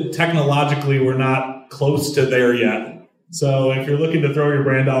think that technologically we're not close to there yet. So if you're looking to throw your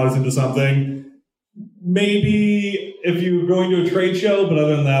brand dollars into something, maybe if you're going to a trade show, but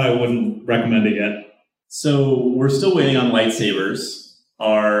other than that, I wouldn't recommend it yet. So we're still waiting on lightsabers.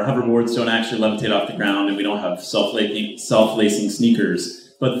 Our hoverboards don't actually levitate off the ground, and we don't have self-lacing sneakers.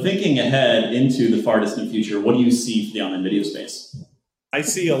 But thinking ahead into the far distant future, what do you see for the online video space? I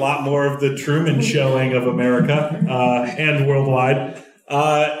see a lot more of the Truman showing of America and worldwide.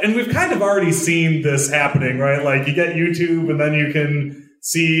 And we've kind of already seen this happening, right? You get YouTube, and then you can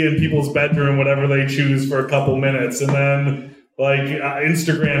see in people's bedroom whatever they choose for a couple minutes. And then, Like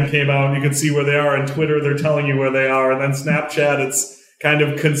Instagram came out and you can see where they are, and Twitter, they're telling you where they are. And then Snapchat, it's kind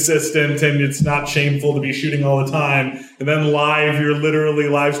of consistent and it's not shameful to be shooting all the time. And then live, you're literally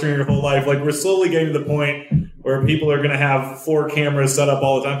live streaming your whole life. Like we're slowly getting to the point where people are going to have 4 cameras set up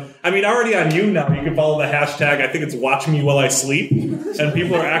all the time. I mean, already on you now, you can follow the hashtag, I think it's watch me while I sleep. And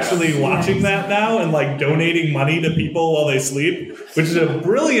people are actually watching that now and like donating money to people while they sleep, which is a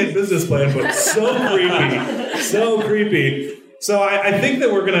brilliant business plan, but so creepy, so creepy. So I think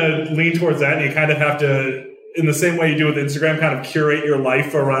that we're going to lean towards that, and you kind of have to, in the same way you do with Instagram, kind of curate your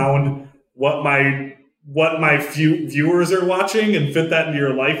life around what my viewers are watching and fit that into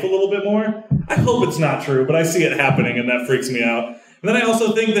your life a little bit more. I hope it's not true, but I see it happening, and that freaks me out. And then I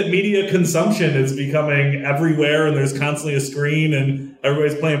also think that media consumption is becoming everywhere, and there's constantly a screen, and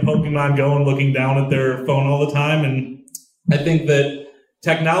everybody's playing Pokemon Go and looking down at their phone all the time. And I think that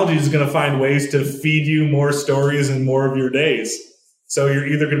technology is going to find ways to feed you more stories and more of your days. So you're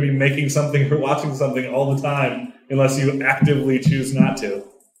either going to be making something or watching something all the time unless you actively choose not to.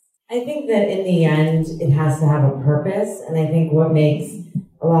 I think that in the end, it has to have a purpose. And I think what makes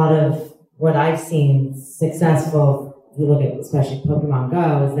a lot of what I've seen successful, if you look at especially Pokemon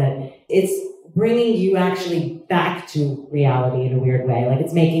Go, is that it's bringing you actually back to reality in a weird way. Like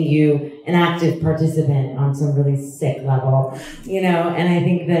it's making you an active participant on some really sick level, you know, and I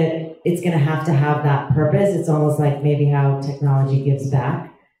think that it's going to have that purpose. It's almost like maybe how technology gives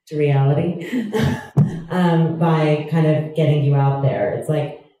back to reality by kind of getting you out there. It's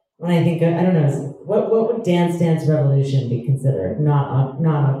like, when I think of, I don't know, what would Dance Dance Revolution be considered? Not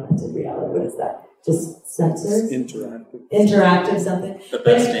augmented reality. What is that? Just sensors? Interactive something. The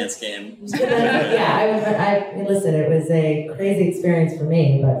best dance game. Yeah, I listen, it was a crazy experience for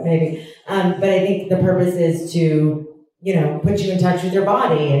me, but maybe. But I think the purpose is to, you know, put you in touch with your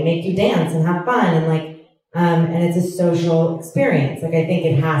body and make you dance and have fun and like, and it's a social experience. Like I think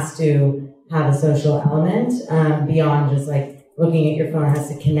it has to have a social element beyond just like looking at your phone. It has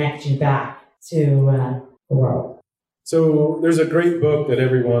to connect you back to the world. So there's a great book that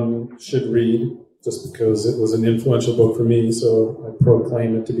everyone should read, just because it was an influential book for me, so I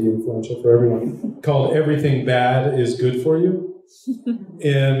proclaim it to be influential for everyone, called Everything Bad is Good for You.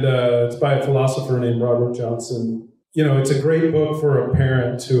 And it's by a philosopher named Robert Johnson. You know, it's a great book for a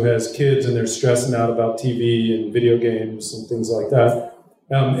parent who has kids and they're stressing out about TV and video games and things like that.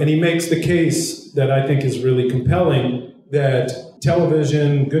 And he makes the case that I think is really compelling, that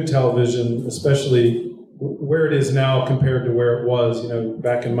television, good television, especially where it is now compared to where it was, you know,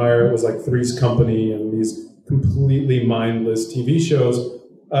 back in Meyer, it was like Three's Company and these completely mindless TV shows,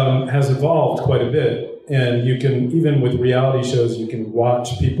 has evolved quite a bit. And you can, even with reality shows, you can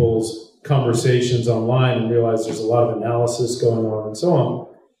watch people's conversations online and realize there's a lot of analysis going on and so on.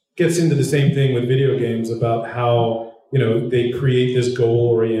 Gets into the same thing with video games about how, you know, they create this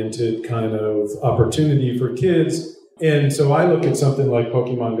goal-oriented kind of opportunity for kids. And so I look at something like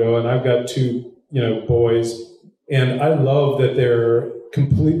Pokemon Go, and I've got 2 boys, and I love that they're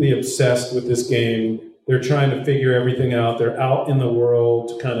completely obsessed with this game. They're trying to figure everything out. They're out in the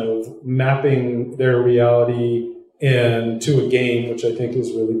world, kind of mapping their reality and to a game, which I think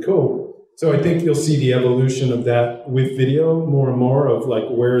is really cool. So I think you'll see the evolution of that with video more and more, of like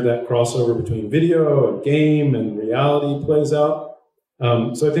where that crossover between video and game and reality plays out.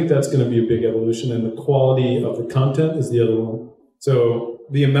 So I think that's going to be a big evolution, and the quality of the content is the other one. So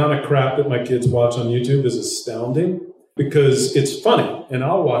the amount of crap that my kids watch on YouTube is astounding, because it's funny, and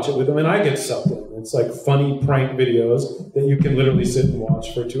I'll watch it with them, and I get sucked in. It's like funny prank videos that you can literally sit and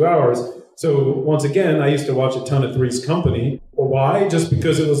watch for 2 hours. So once again, I used to watch a ton of Three's Company. Well, why? Just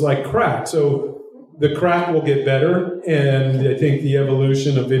because it was like crack. So the crack will get better, and I think the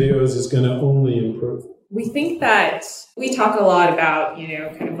evolution of videos is going to only improve. We think that we talk a lot about, you know,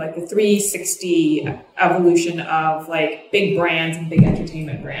 kind of like the 360 evolution of like big brands and big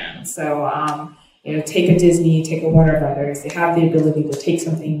entertainment brands. So, you know, take a Disney, take a Warner Brothers. They have the ability to take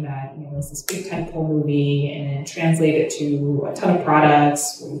something that, you know, is this big tentpole movie and translate it to a ton of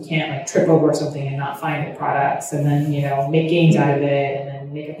products where you can't like trip over something and not find the products, and then, you know, make games out of it, and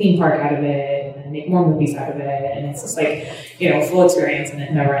then make a theme park out of it, and then make more movies out of it. And it's just like, you know, full experience, and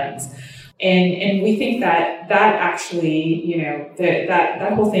it never ends. And we think that actually, you know,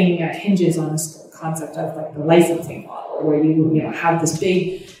 that whole thing hinges on this concept of like the licensing model, where you know have this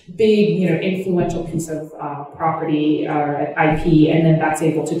big, you know, influential piece of property or IP, and then that's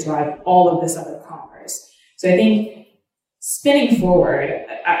able to drive all of this other commerce. So I think spinning forward,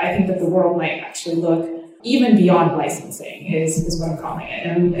 I think that the world might actually look even beyond licensing is what I'm calling it.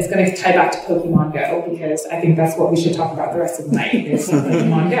 And it's going to tie back to Pokemon Go, because I think that's what we should talk about the rest of the night is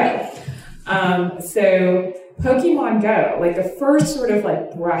Pokemon Go. So Pokemon Go, like the first sort of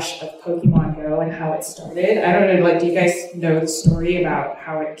like brush of Pokemon Go and how it started. I don't know, like, do you guys know the story about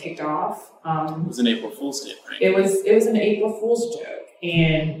how it kicked off? It was an April Fool's Day, right? It was an April Fool's joke,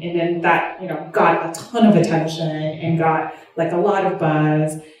 and then that got a ton of attention and got like a lot of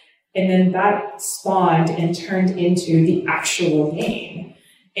buzz, and then that spawned and turned into the actual game,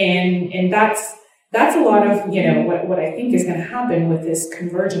 and that's a lot of what I think is going to happen with this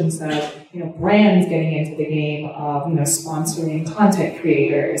convergence of brands getting into the game of sponsoring content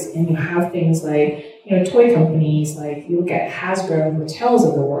creators, and you have things like toy companies, like you look at Hasbro and Mattels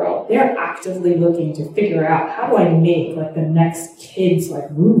of the world. They're actively looking to figure out, how do I make like the next kids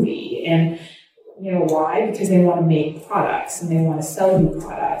like movie? And why? Because they want to make products and they want to sell you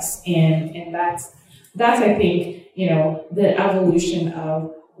products, and that's I think the evolution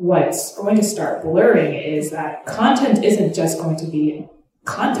of what's going to start blurring is that content isn't just going to be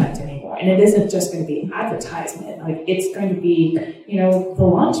content anymore, and it isn't just going to be advertisement. Like, it's going to be the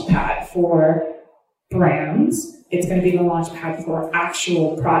launch pad for brands. It's going to be the launch pad for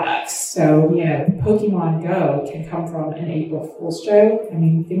actual products. So Pokemon Go can come from an April Fool's joke. I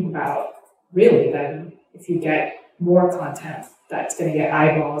mean, think about really then if you get more content that's going to get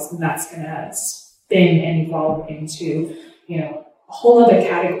eyeballs, and that's going to spin and evolve into a whole other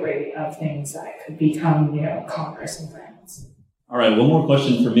category of things that could become commerce and brands. All right, one more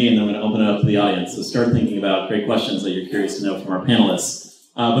question for me, and then I'm going to open it up to the audience. So start thinking about great questions that you're curious to know from our panelists.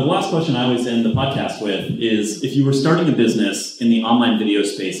 But the last question I always end the podcast with is, if you were starting a business in the online video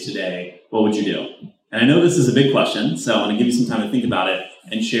space today, what would you do? And I know this is a big question, so I'm going to give you some time to think about it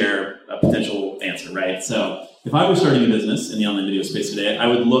and share a potential answer, right? So if I were starting a business in the online video space today, I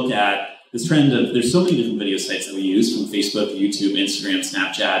would look at this trend of, there's so many different video sites that we use, from Facebook, YouTube, Instagram,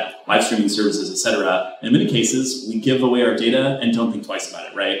 Snapchat, live streaming services, etc. In many cases, we give away our data and don't think twice about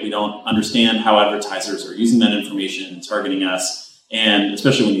it, right? We don't understand how advertisers are using that information, targeting us. And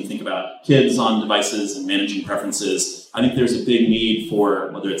especially when you think about kids on devices and managing preferences, I think there's a big need for,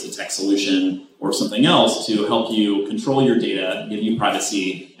 whether it's a tech solution or something else, to help you control your data, give you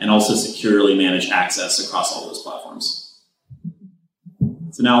privacy, and also securely manage access across all those platforms.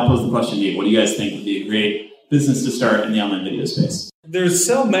 So now I'll pose the question to you. What do you guys think would be a great business to start in the online video space? There's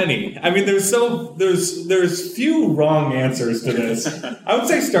so many. I mean, there's few wrong answers to this. I would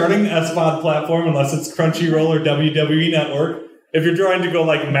say starting an SVOD platform, unless it's Crunchyroll or WWE Network. If you're trying to go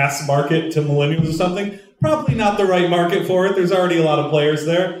like mass market to millennials or something, probably not the right market for it. There's already a lot of players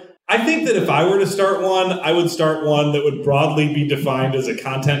there. I think that if I were to start one, I would start one that would broadly be defined as a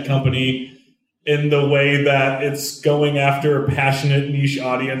content company, in the way that it's going after passionate niche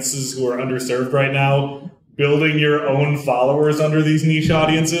audiences who are underserved right now, building your own followers under these niche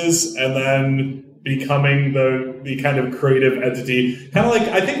audiences, and then becoming the kind of creative entity. Kind of like,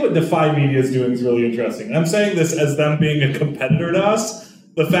 I think what Defy Media is doing is really interesting. And I'm saying this as them being a competitor to us.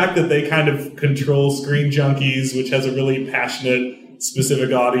 The fact that they kind of control Screen Junkies, which has a really passionate,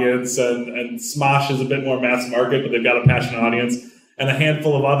 specific audience, and Smosh is a bit more mass market, but they've got a passionate audience, and a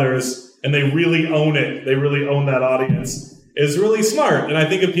handful of others, and they really own it. They really own that audience, is really smart. And I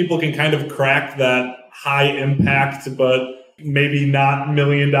think if people can kind of crack that high impact, but maybe not $1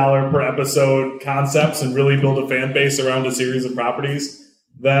 million per episode concepts, and really build a fan base around a series of properties,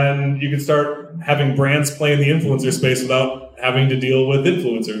 then you can start having brands play in the influencer space without having to deal with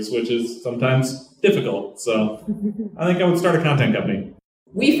influencers, which is sometimes difficult. So I think I would start a content company.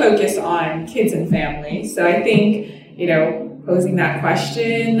 We focus on kids and family. So I think, posing that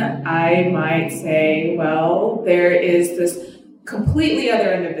question, I might say, well, there is this completely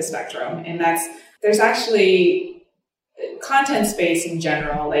other end of the spectrum, and there's actually content space in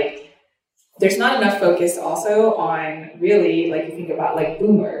general. Like, there's not enough focus also on really, like, you think about like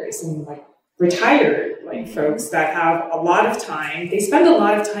boomers and like retired like folks that have a lot of time. They spend a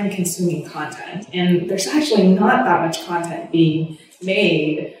lot of time consuming content, and there's actually not that much content being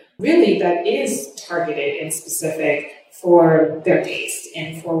made really that is targeted and specific for their taste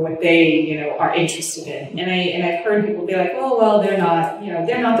and for what they, are interested in. And I've heard people be like, oh, well, they're not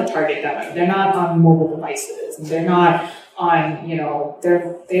the target demo. They're not on mobile devices, and they're not on, they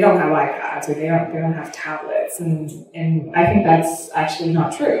don't have iPads, or they don't have tablets. And I think that's actually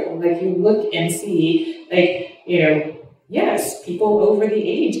not true. Like, you look and see, like, yes, people over the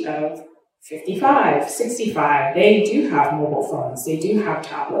age of 55, 65, they do have mobile phones, they do have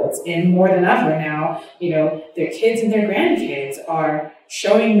tablets, and more than ever now, their kids and their grandkids are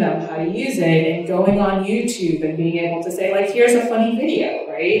showing them how to use it and going on YouTube and being able to say, like, here's a funny video,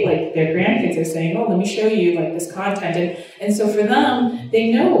 right? Like, their grandkids are saying, oh, let me show you like this content. And so for them,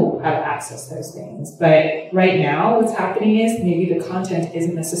 they know how to access those things. But right now, what's happening is maybe the content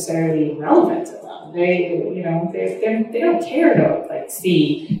isn't necessarily relevant to them. They don't care to like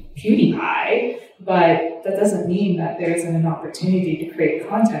see PewDiePie, but that doesn't mean that there isn't an opportunity to create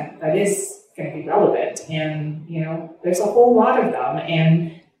content that is going to be relevant. And there's a whole lot of them,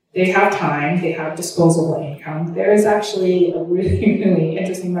 and they have time, they have disposable income. There is actually a really, really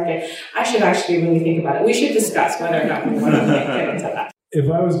interesting market. I should actually really think about it. We should discuss whether or not we want to get into that. If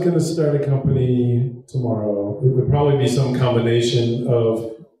I was going to start a company tomorrow, it would probably be some combination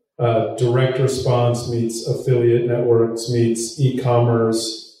of direct response meets affiliate networks meets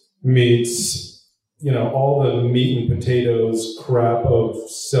e-commerce meets, all the meat and potatoes crap of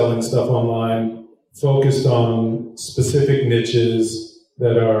selling stuff online, focused on specific niches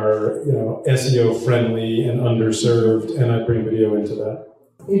that are, SEO friendly and underserved, and I bring video into that.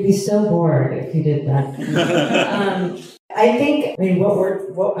 We'd be so bored if you did that.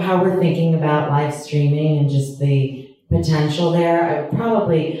 How we're thinking about live streaming and just the potential there, I would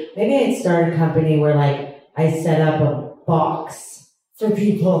probably, maybe I'd start a company where I set up a box for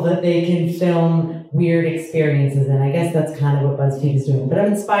people that they can film weird experiences in. I guess that's kind of what BuzzFeed is doing. But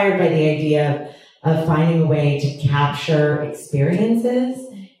I'm inspired by the idea of finding a way to capture experiences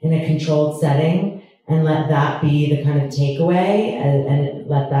in a controlled setting and let that be the kind of takeaway and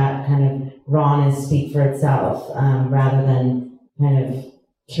let that kind of rawness speak for itself, rather than kind of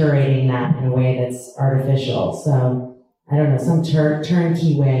curating that in a way that's artificial. So, I don't know, some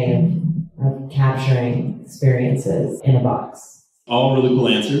turnkey way of capturing experiences in a box. All really cool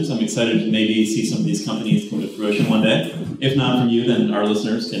answers. I'm excited to maybe see some of these companies come to fruition one day. If not from you, then our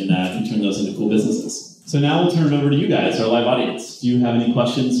listeners can turn those into cool businesses. So now we'll turn it over to you guys, our live audience. Do you have any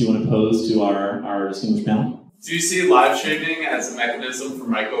questions you want to pose to our distinguished panel? Do you see live streaming as a mechanism for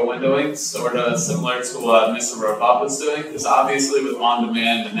micro-windowing, sort of similar to what Mr. Robot was doing? Because obviously with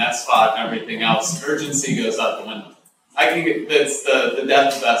on-demand and SVOD and everything else, urgency goes out the window. That's the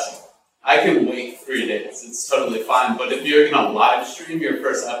death of SVOD. I can wait 3 days. It's totally fine. But if you're going to live stream your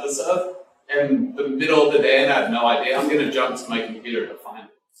first episode in the middle of the day and I have no idea, I'm going to jump to my computer to find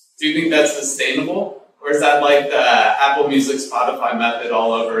it. Do you think that's sustainable? Or is that like the Apple Music, Spotify method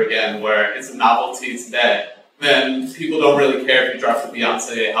all over again, where it's a novelty today? Then people don't really care if you drop the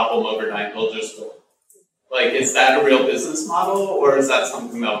Beyonce album overnight, they'll just go. Is that a real business model, or is that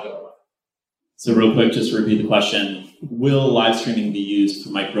something that'll go away? So real quick, just to repeat the question, will live streaming be used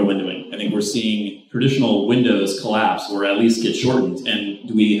for micro-windowing? I think we're seeing traditional windows collapse or at least get shortened, and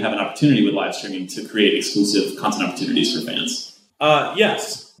do we have an opportunity with live streaming to create exclusive content opportunities for fans?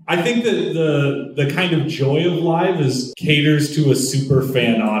 Yes. I think that the kind of joy of live caters to a super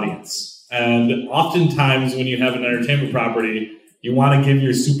fan audience. And oftentimes when you have an entertainment property, you want to give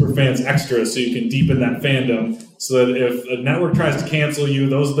your super fans extras so you can deepen that fandom, so that if a network tries to cancel you,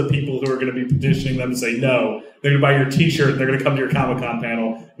 those are the people who are going to be petitioning them to say no. They're going to buy your t-shirt and they're going to come to your Comic-Con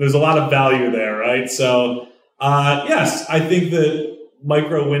panel. There's a lot of value there, right? So, yes, I think that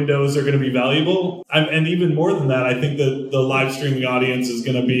micro windows are going to be valuable. And even more than that, I think that the live streaming audience is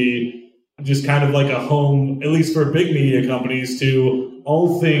going to be just kind of like a home, at least for big media companies, to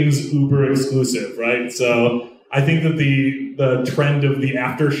all things Uber exclusive, right? So I think that the trend of the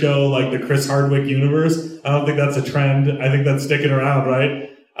after show, like the Chris Hardwick universe, I don't think that's a trend. I think that's sticking around, right?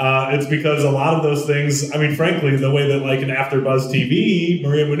 It's because a lot of those things, frankly, the way that like an AfterBuzz TV,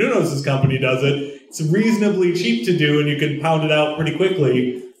 Maria Menounos' company does it, it's reasonably cheap to do and you can pound it out pretty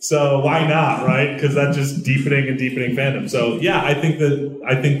quickly. So why not, right? Because that's just deepening fandom. So yeah, I think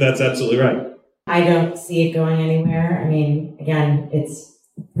that's absolutely right. I don't see it going anywhere. Again, it's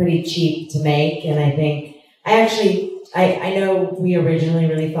pretty cheap to make, and I think I know we originally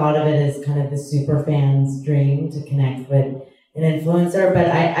really thought of it as kind of the super fan's dream to connect with an influencer, but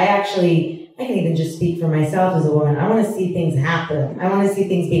I can even just speak for myself as a woman. I want to see things happen. I want to see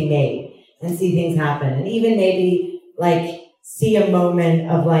things being made and see things happen, and even maybe see a moment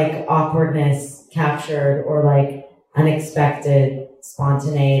of awkwardness captured or unexpected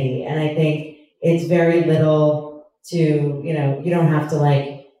spontaneity. And I think it's very little to, you don't have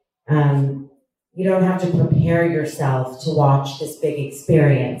to you don't have to prepare yourself to watch this big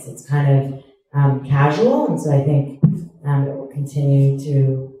experience. It's kind of casual. And so I think it will continue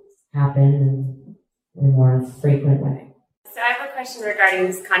to happen in a more frequent way. So I have a question regarding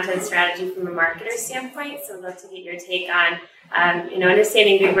this content strategy from a marketer standpoint. So I'd love to get your take on,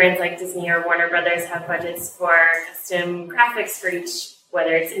 understanding big brands like Disney or Warner Brothers have budgets for custom graphics for each,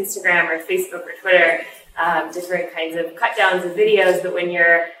 whether it's Instagram or Facebook or Twitter, different kinds of cut downs of videos. But when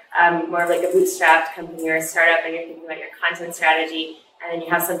you're more like a bootstrapped company or a startup and you're thinking about your content strategy, and then you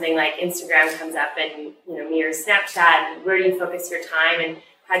have something like Instagram comes up and mirrors Snapchat, where do you focus your time, and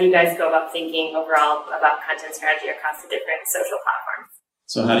how do you guys go about thinking overall about content strategy across the different social platforms?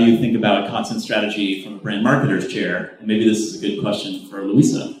 So how do you think about content strategy from a brand marketer's chair? And maybe this is a good question for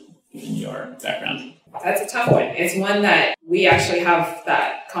Louisa, given your background. That's a tough one. It's one that we actually have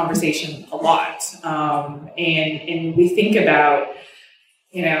that conversation a lot. And we think about,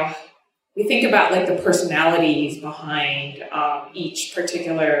 like the personalities behind each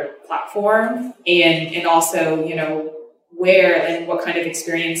particular platform and also, where and what kind of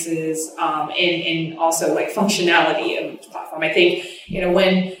experiences and also like functionality of each platform. I think,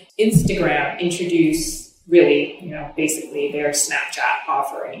 when Instagram introduced really, basically their Snapchat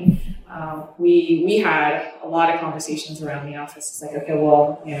offering, we had a lot of conversations around the office. It's like, okay,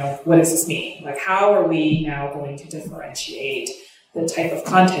 well, what does this mean? Like, how are we now going to differentiate the type of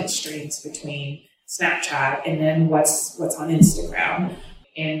content streams between Snapchat and then what's on Instagram?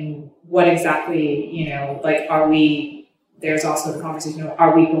 And what exactly, there's also the conversation of,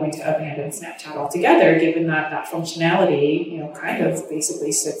 are we going to abandon Snapchat altogether, given that functionality, kind of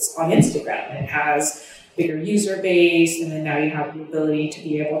basically sits on Instagram and it has bigger user base, and then now you have the ability to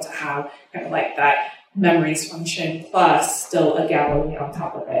be able to have kind of like that memories function plus still a gallery on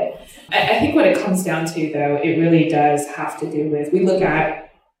top of it. I think what it comes down to, though, it really does have to do with, we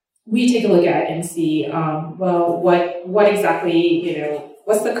take a look at and see, what exactly,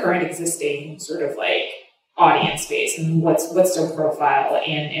 what's the current existing sort of like audience base and what's their profile,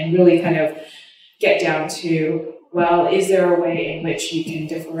 and really kind of get down to, well, is there a way in which you can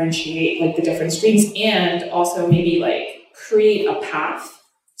differentiate like the different streams and also maybe like create a path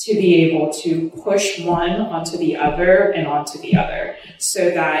to be able to push one onto the other and onto the other,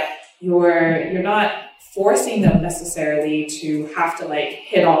 so that you're not forcing them necessarily to have to like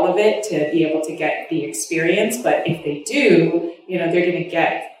hit all of it to be able to get the experience. But if they do, they're going to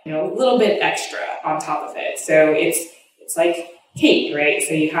get, a little bit extra on top of it. So it's like cake, right?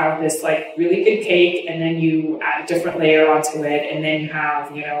 So you have this like really good cake, and then you add a different layer onto it, and then you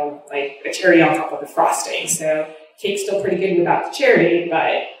have, like a cherry on top of the frosting. So cake's still pretty good without the cherry,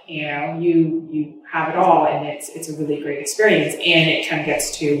 but you have it all, and it's a really great experience. And it kind of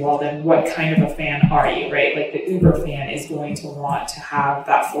gets to, well, then what kind of a fan are you, right? Like the Uber fan is going to want to have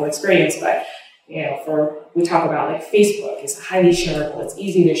that full experience, but we talk about like Facebook is highly shareable, it's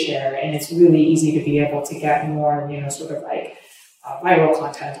easy to share, and it's really easy to be able to get more, sort of like viral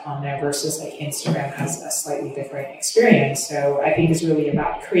content on there versus like Instagram has a slightly different experience. So I think it's really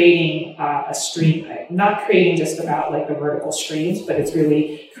about creating a stream, not creating just about like the vertical streams, but it's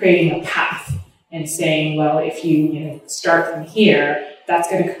really creating a path and saying, well, if you start from here, that's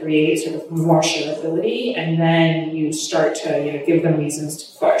going to create sort of more shareability, and then you start to give them reasons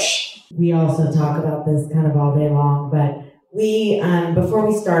to push. We also talk about this kind of all day long, but we, before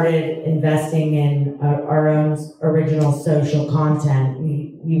we started investing in our own original social content,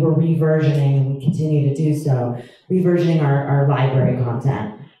 we were reversioning, and we continue to do so, reversioning our library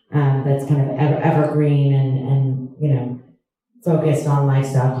content that's kind of evergreen and focused on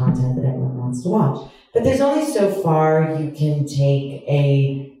lifestyle content that everyone wants to watch. But there's only so far you can take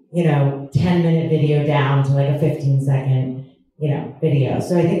a 10-minute video down to like a 15-second video.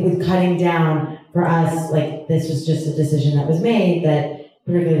 So I think with cutting down, for us, like this was just a decision that was made that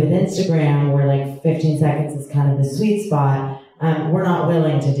particularly with Instagram, where like 15 seconds is kind of the sweet spot, we're not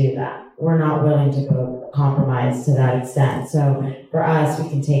willing to do that. We're not willing to go compromise to that extent. So for us, we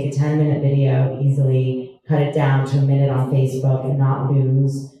can take a 10-minute video, easily cut it down to a minute on Facebook and not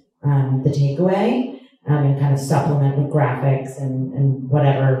lose the takeaway, and kind of supplement with graphics and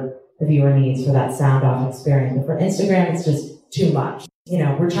whatever the viewer needs for that sound off experience. But for Instagram, it's just too much.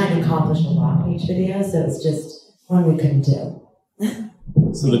 We're trying to accomplish a lot in each video, so it's just one we couldn't do.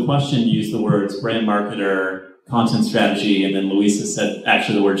 So the question used the words brand marketer, content strategy, and then Louisa said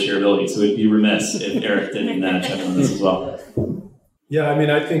actually the word shareability. So it'd be remiss if Eric didn't check on this as well. Yeah,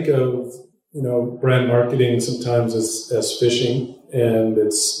 I think of brand marketing sometimes as fishing, and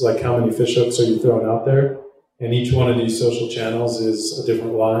it's like how many fish hooks are you throwing out there, and each one of these social channels is a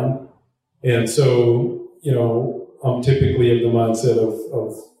different line, and so I'm typically of the mindset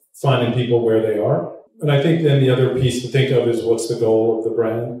of finding people where they are. And I think then the other piece to think of is what's the goal of the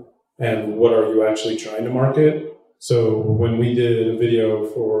brand and what are you actually trying to market. So when we did a video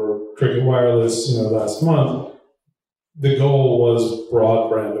for Cricket Wireless, last month, the goal was broad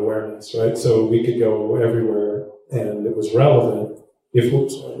brand awareness, right? So we could go everywhere and it was relevant. If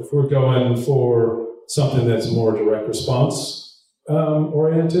we're going for something that's more direct response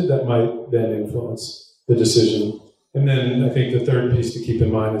oriented, that might then influence the decision. And then I think the third piece to keep in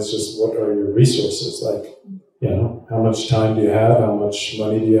mind is just what are your resources? Like, how much time do you have? How much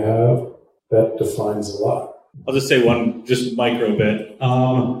money do you have? That defines a lot. I'll just say one just micro bit.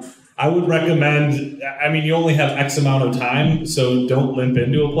 I would recommend, I mean, you only have X amount of time, so don't limp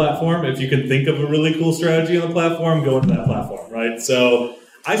into a platform. If you can think of a really cool strategy on the platform, go into that platform, right? So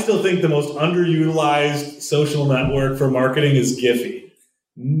I still think the most underutilized social network for marketing is Giphy.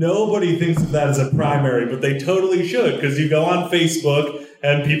 Nobody thinks of that as a primary, but they totally should, because you go on Facebook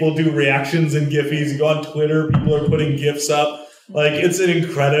and people do reactions in Giphies. You go on Twitter, people are putting GIFs up. Like, it's an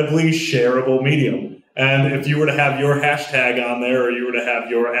incredibly shareable medium. And if you were to have your hashtag on there, or you were to have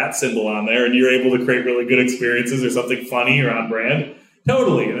your @ symbol on there, and you're able to create really good experiences or something funny or on brand,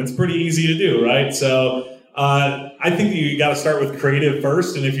 totally. And it's pretty easy to do, right? So I think that you got to start with creative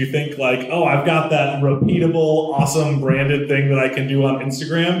first. And if you think like, oh, I've got that repeatable, awesome branded thing that I can do on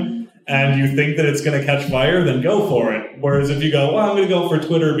Instagram, and you think that it's going to catch fire, then go for it. Whereas if you go, well, I'm going to go for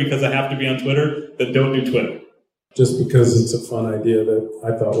Twitter because I have to be on Twitter, then don't do Twitter. Just because it's a fun idea that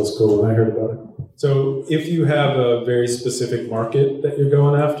I thought was cool when I heard about it. So if you have a very specific market that you're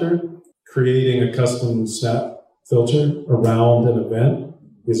going after, creating a custom snap filter around an event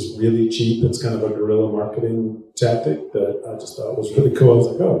is really cheap. It's kind of a guerrilla marketing tactic that I just thought was really cool. I was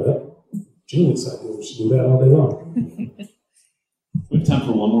like, oh, that genius idea. We should do that all day long. We have time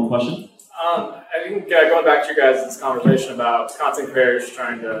for one more question. I think going back to you guys' conversation about content creators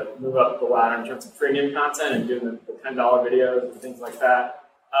trying to move up the ladder in terms of premium content and doing the $10 videos and things like that.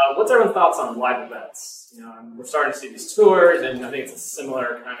 What's everyone's thoughts on live events? You know, we're starting to see these tours, and I think it's a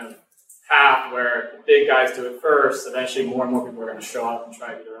similar kind of path where the big guys do it first. Eventually, more and more people are going to show up and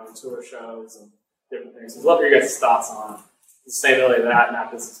try to do their own tour shows and different things. So I'd love to hear your guys' thoughts on the sustainability of that and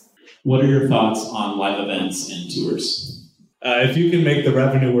that business. What are your thoughts on live events and tours? If you can make the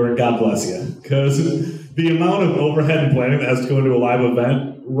revenue work, God bless you. Because the amount of overhead and planning that has to go into a live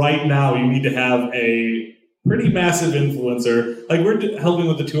event, right now you need to have a pretty massive influencer. Like, we're helping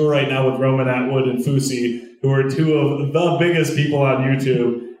with the tour right now with Roman Atwood and Fusi, who are two of the biggest people on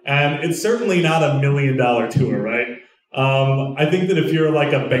YouTube. And it's certainly not $1 million tour, right? I think that if you're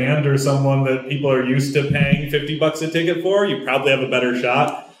like a band or someone that people are used to paying $50 a ticket for, you probably have a better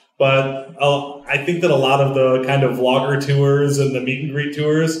shot. But I think that a lot of the kind of vlogger tours and the meet and greet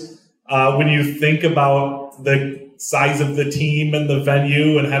tours, when you think about the size of the team and the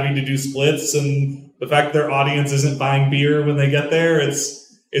venue and having to do splits and the fact their audience isn't buying beer when they get there,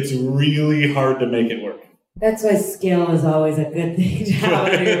 it's really hard to make it work. That's why skill is always a good thing to have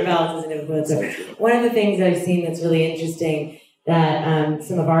under your belt as an influencer. One of the things I've seen that's really interesting that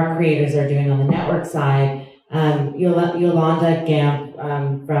some of our creators are doing on the network side, Yolanda Gamp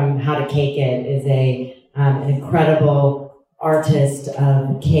from How to Cake It is an incredible artist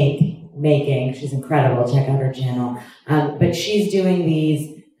of cake making. She's incredible. Check out her channel. But she's doing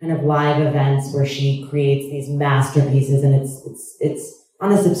these kind of live events where she creates these masterpieces, and it's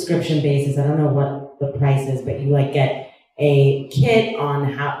on a subscription basis. I don't know what the price is, but you like get a kit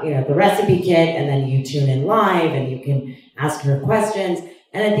on how, the recipe kit, and then you tune in live and you can ask her questions.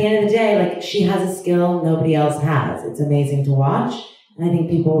 And at the end of the day, like, she has a skill nobody else has. It's amazing to watch. And I think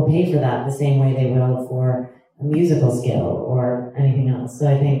people will pay for that the same way they will for a musical skill or anything else. So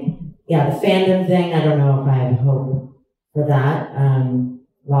I think, the fandom thing, I don't know if I have hope for that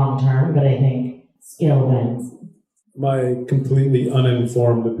long term, but I think skill wins. My completely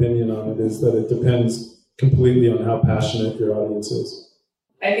uninformed opinion on it is that it depends completely on how passionate your audience is.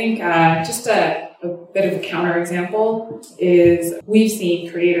 I think just a bit of a counterexample is we've seen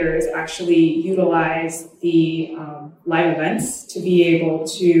creators actually utilize the live events to be able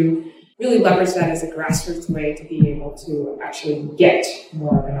to really leverage that as a grassroots way to be able to actually get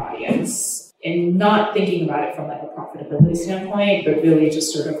more of an audience, and not thinking about it from like a profitability standpoint, but really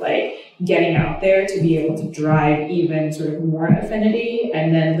just sort of like getting out there to be able to drive even sort of more affinity,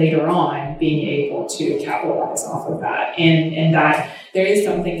 and then later on being able to capitalize off of that. And that there is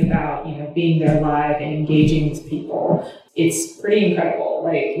something about, being there live and engaging with people. It's pretty incredible.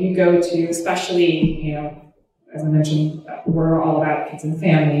 Like, you go to, especially, as I mentioned, we're all about kids and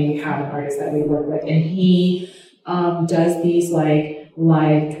family. We have an artist that we work with, and he does these like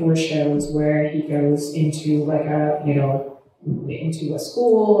live tour shows where he goes into like into a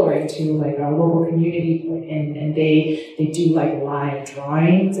school or into like a local community, and they do like live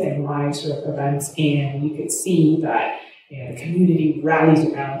drawings and live sort of events, and you could see that the community rallies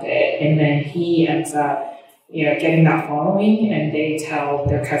around it, and then he ends up getting that following, and they tell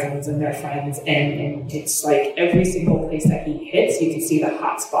their cousins and their friends, and it's like every single place that he hits, you can see the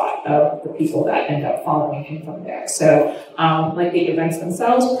hotspot of the people that end up following him from there. So like the events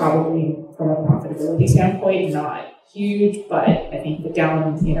themselves, probably from a profitability standpoint, not huge, but I think the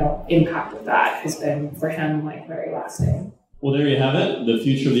down impact of that has been for him like very lasting. Well, there you have it. The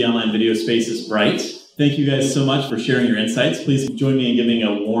future of the online video space is bright. Thank you guys so much for sharing your insights. Please join me in giving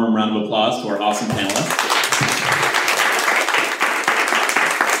a warm round of applause to our awesome panelists.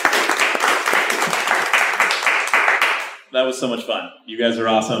 That was so much fun. You guys are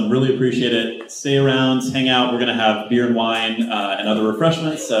awesome. Really appreciate it. Stay around, hang out. We're going to have beer and wine and other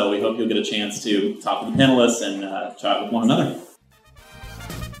refreshments, so we hope you'll get a chance to talk with the panelists and chat with one another.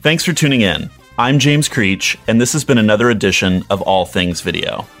 Thanks for tuning in. I'm James Creech, and this has been another edition of All Things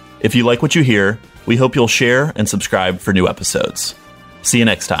Video. If you like what you hear, we hope you'll share and subscribe for new episodes. See you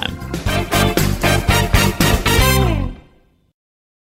next time.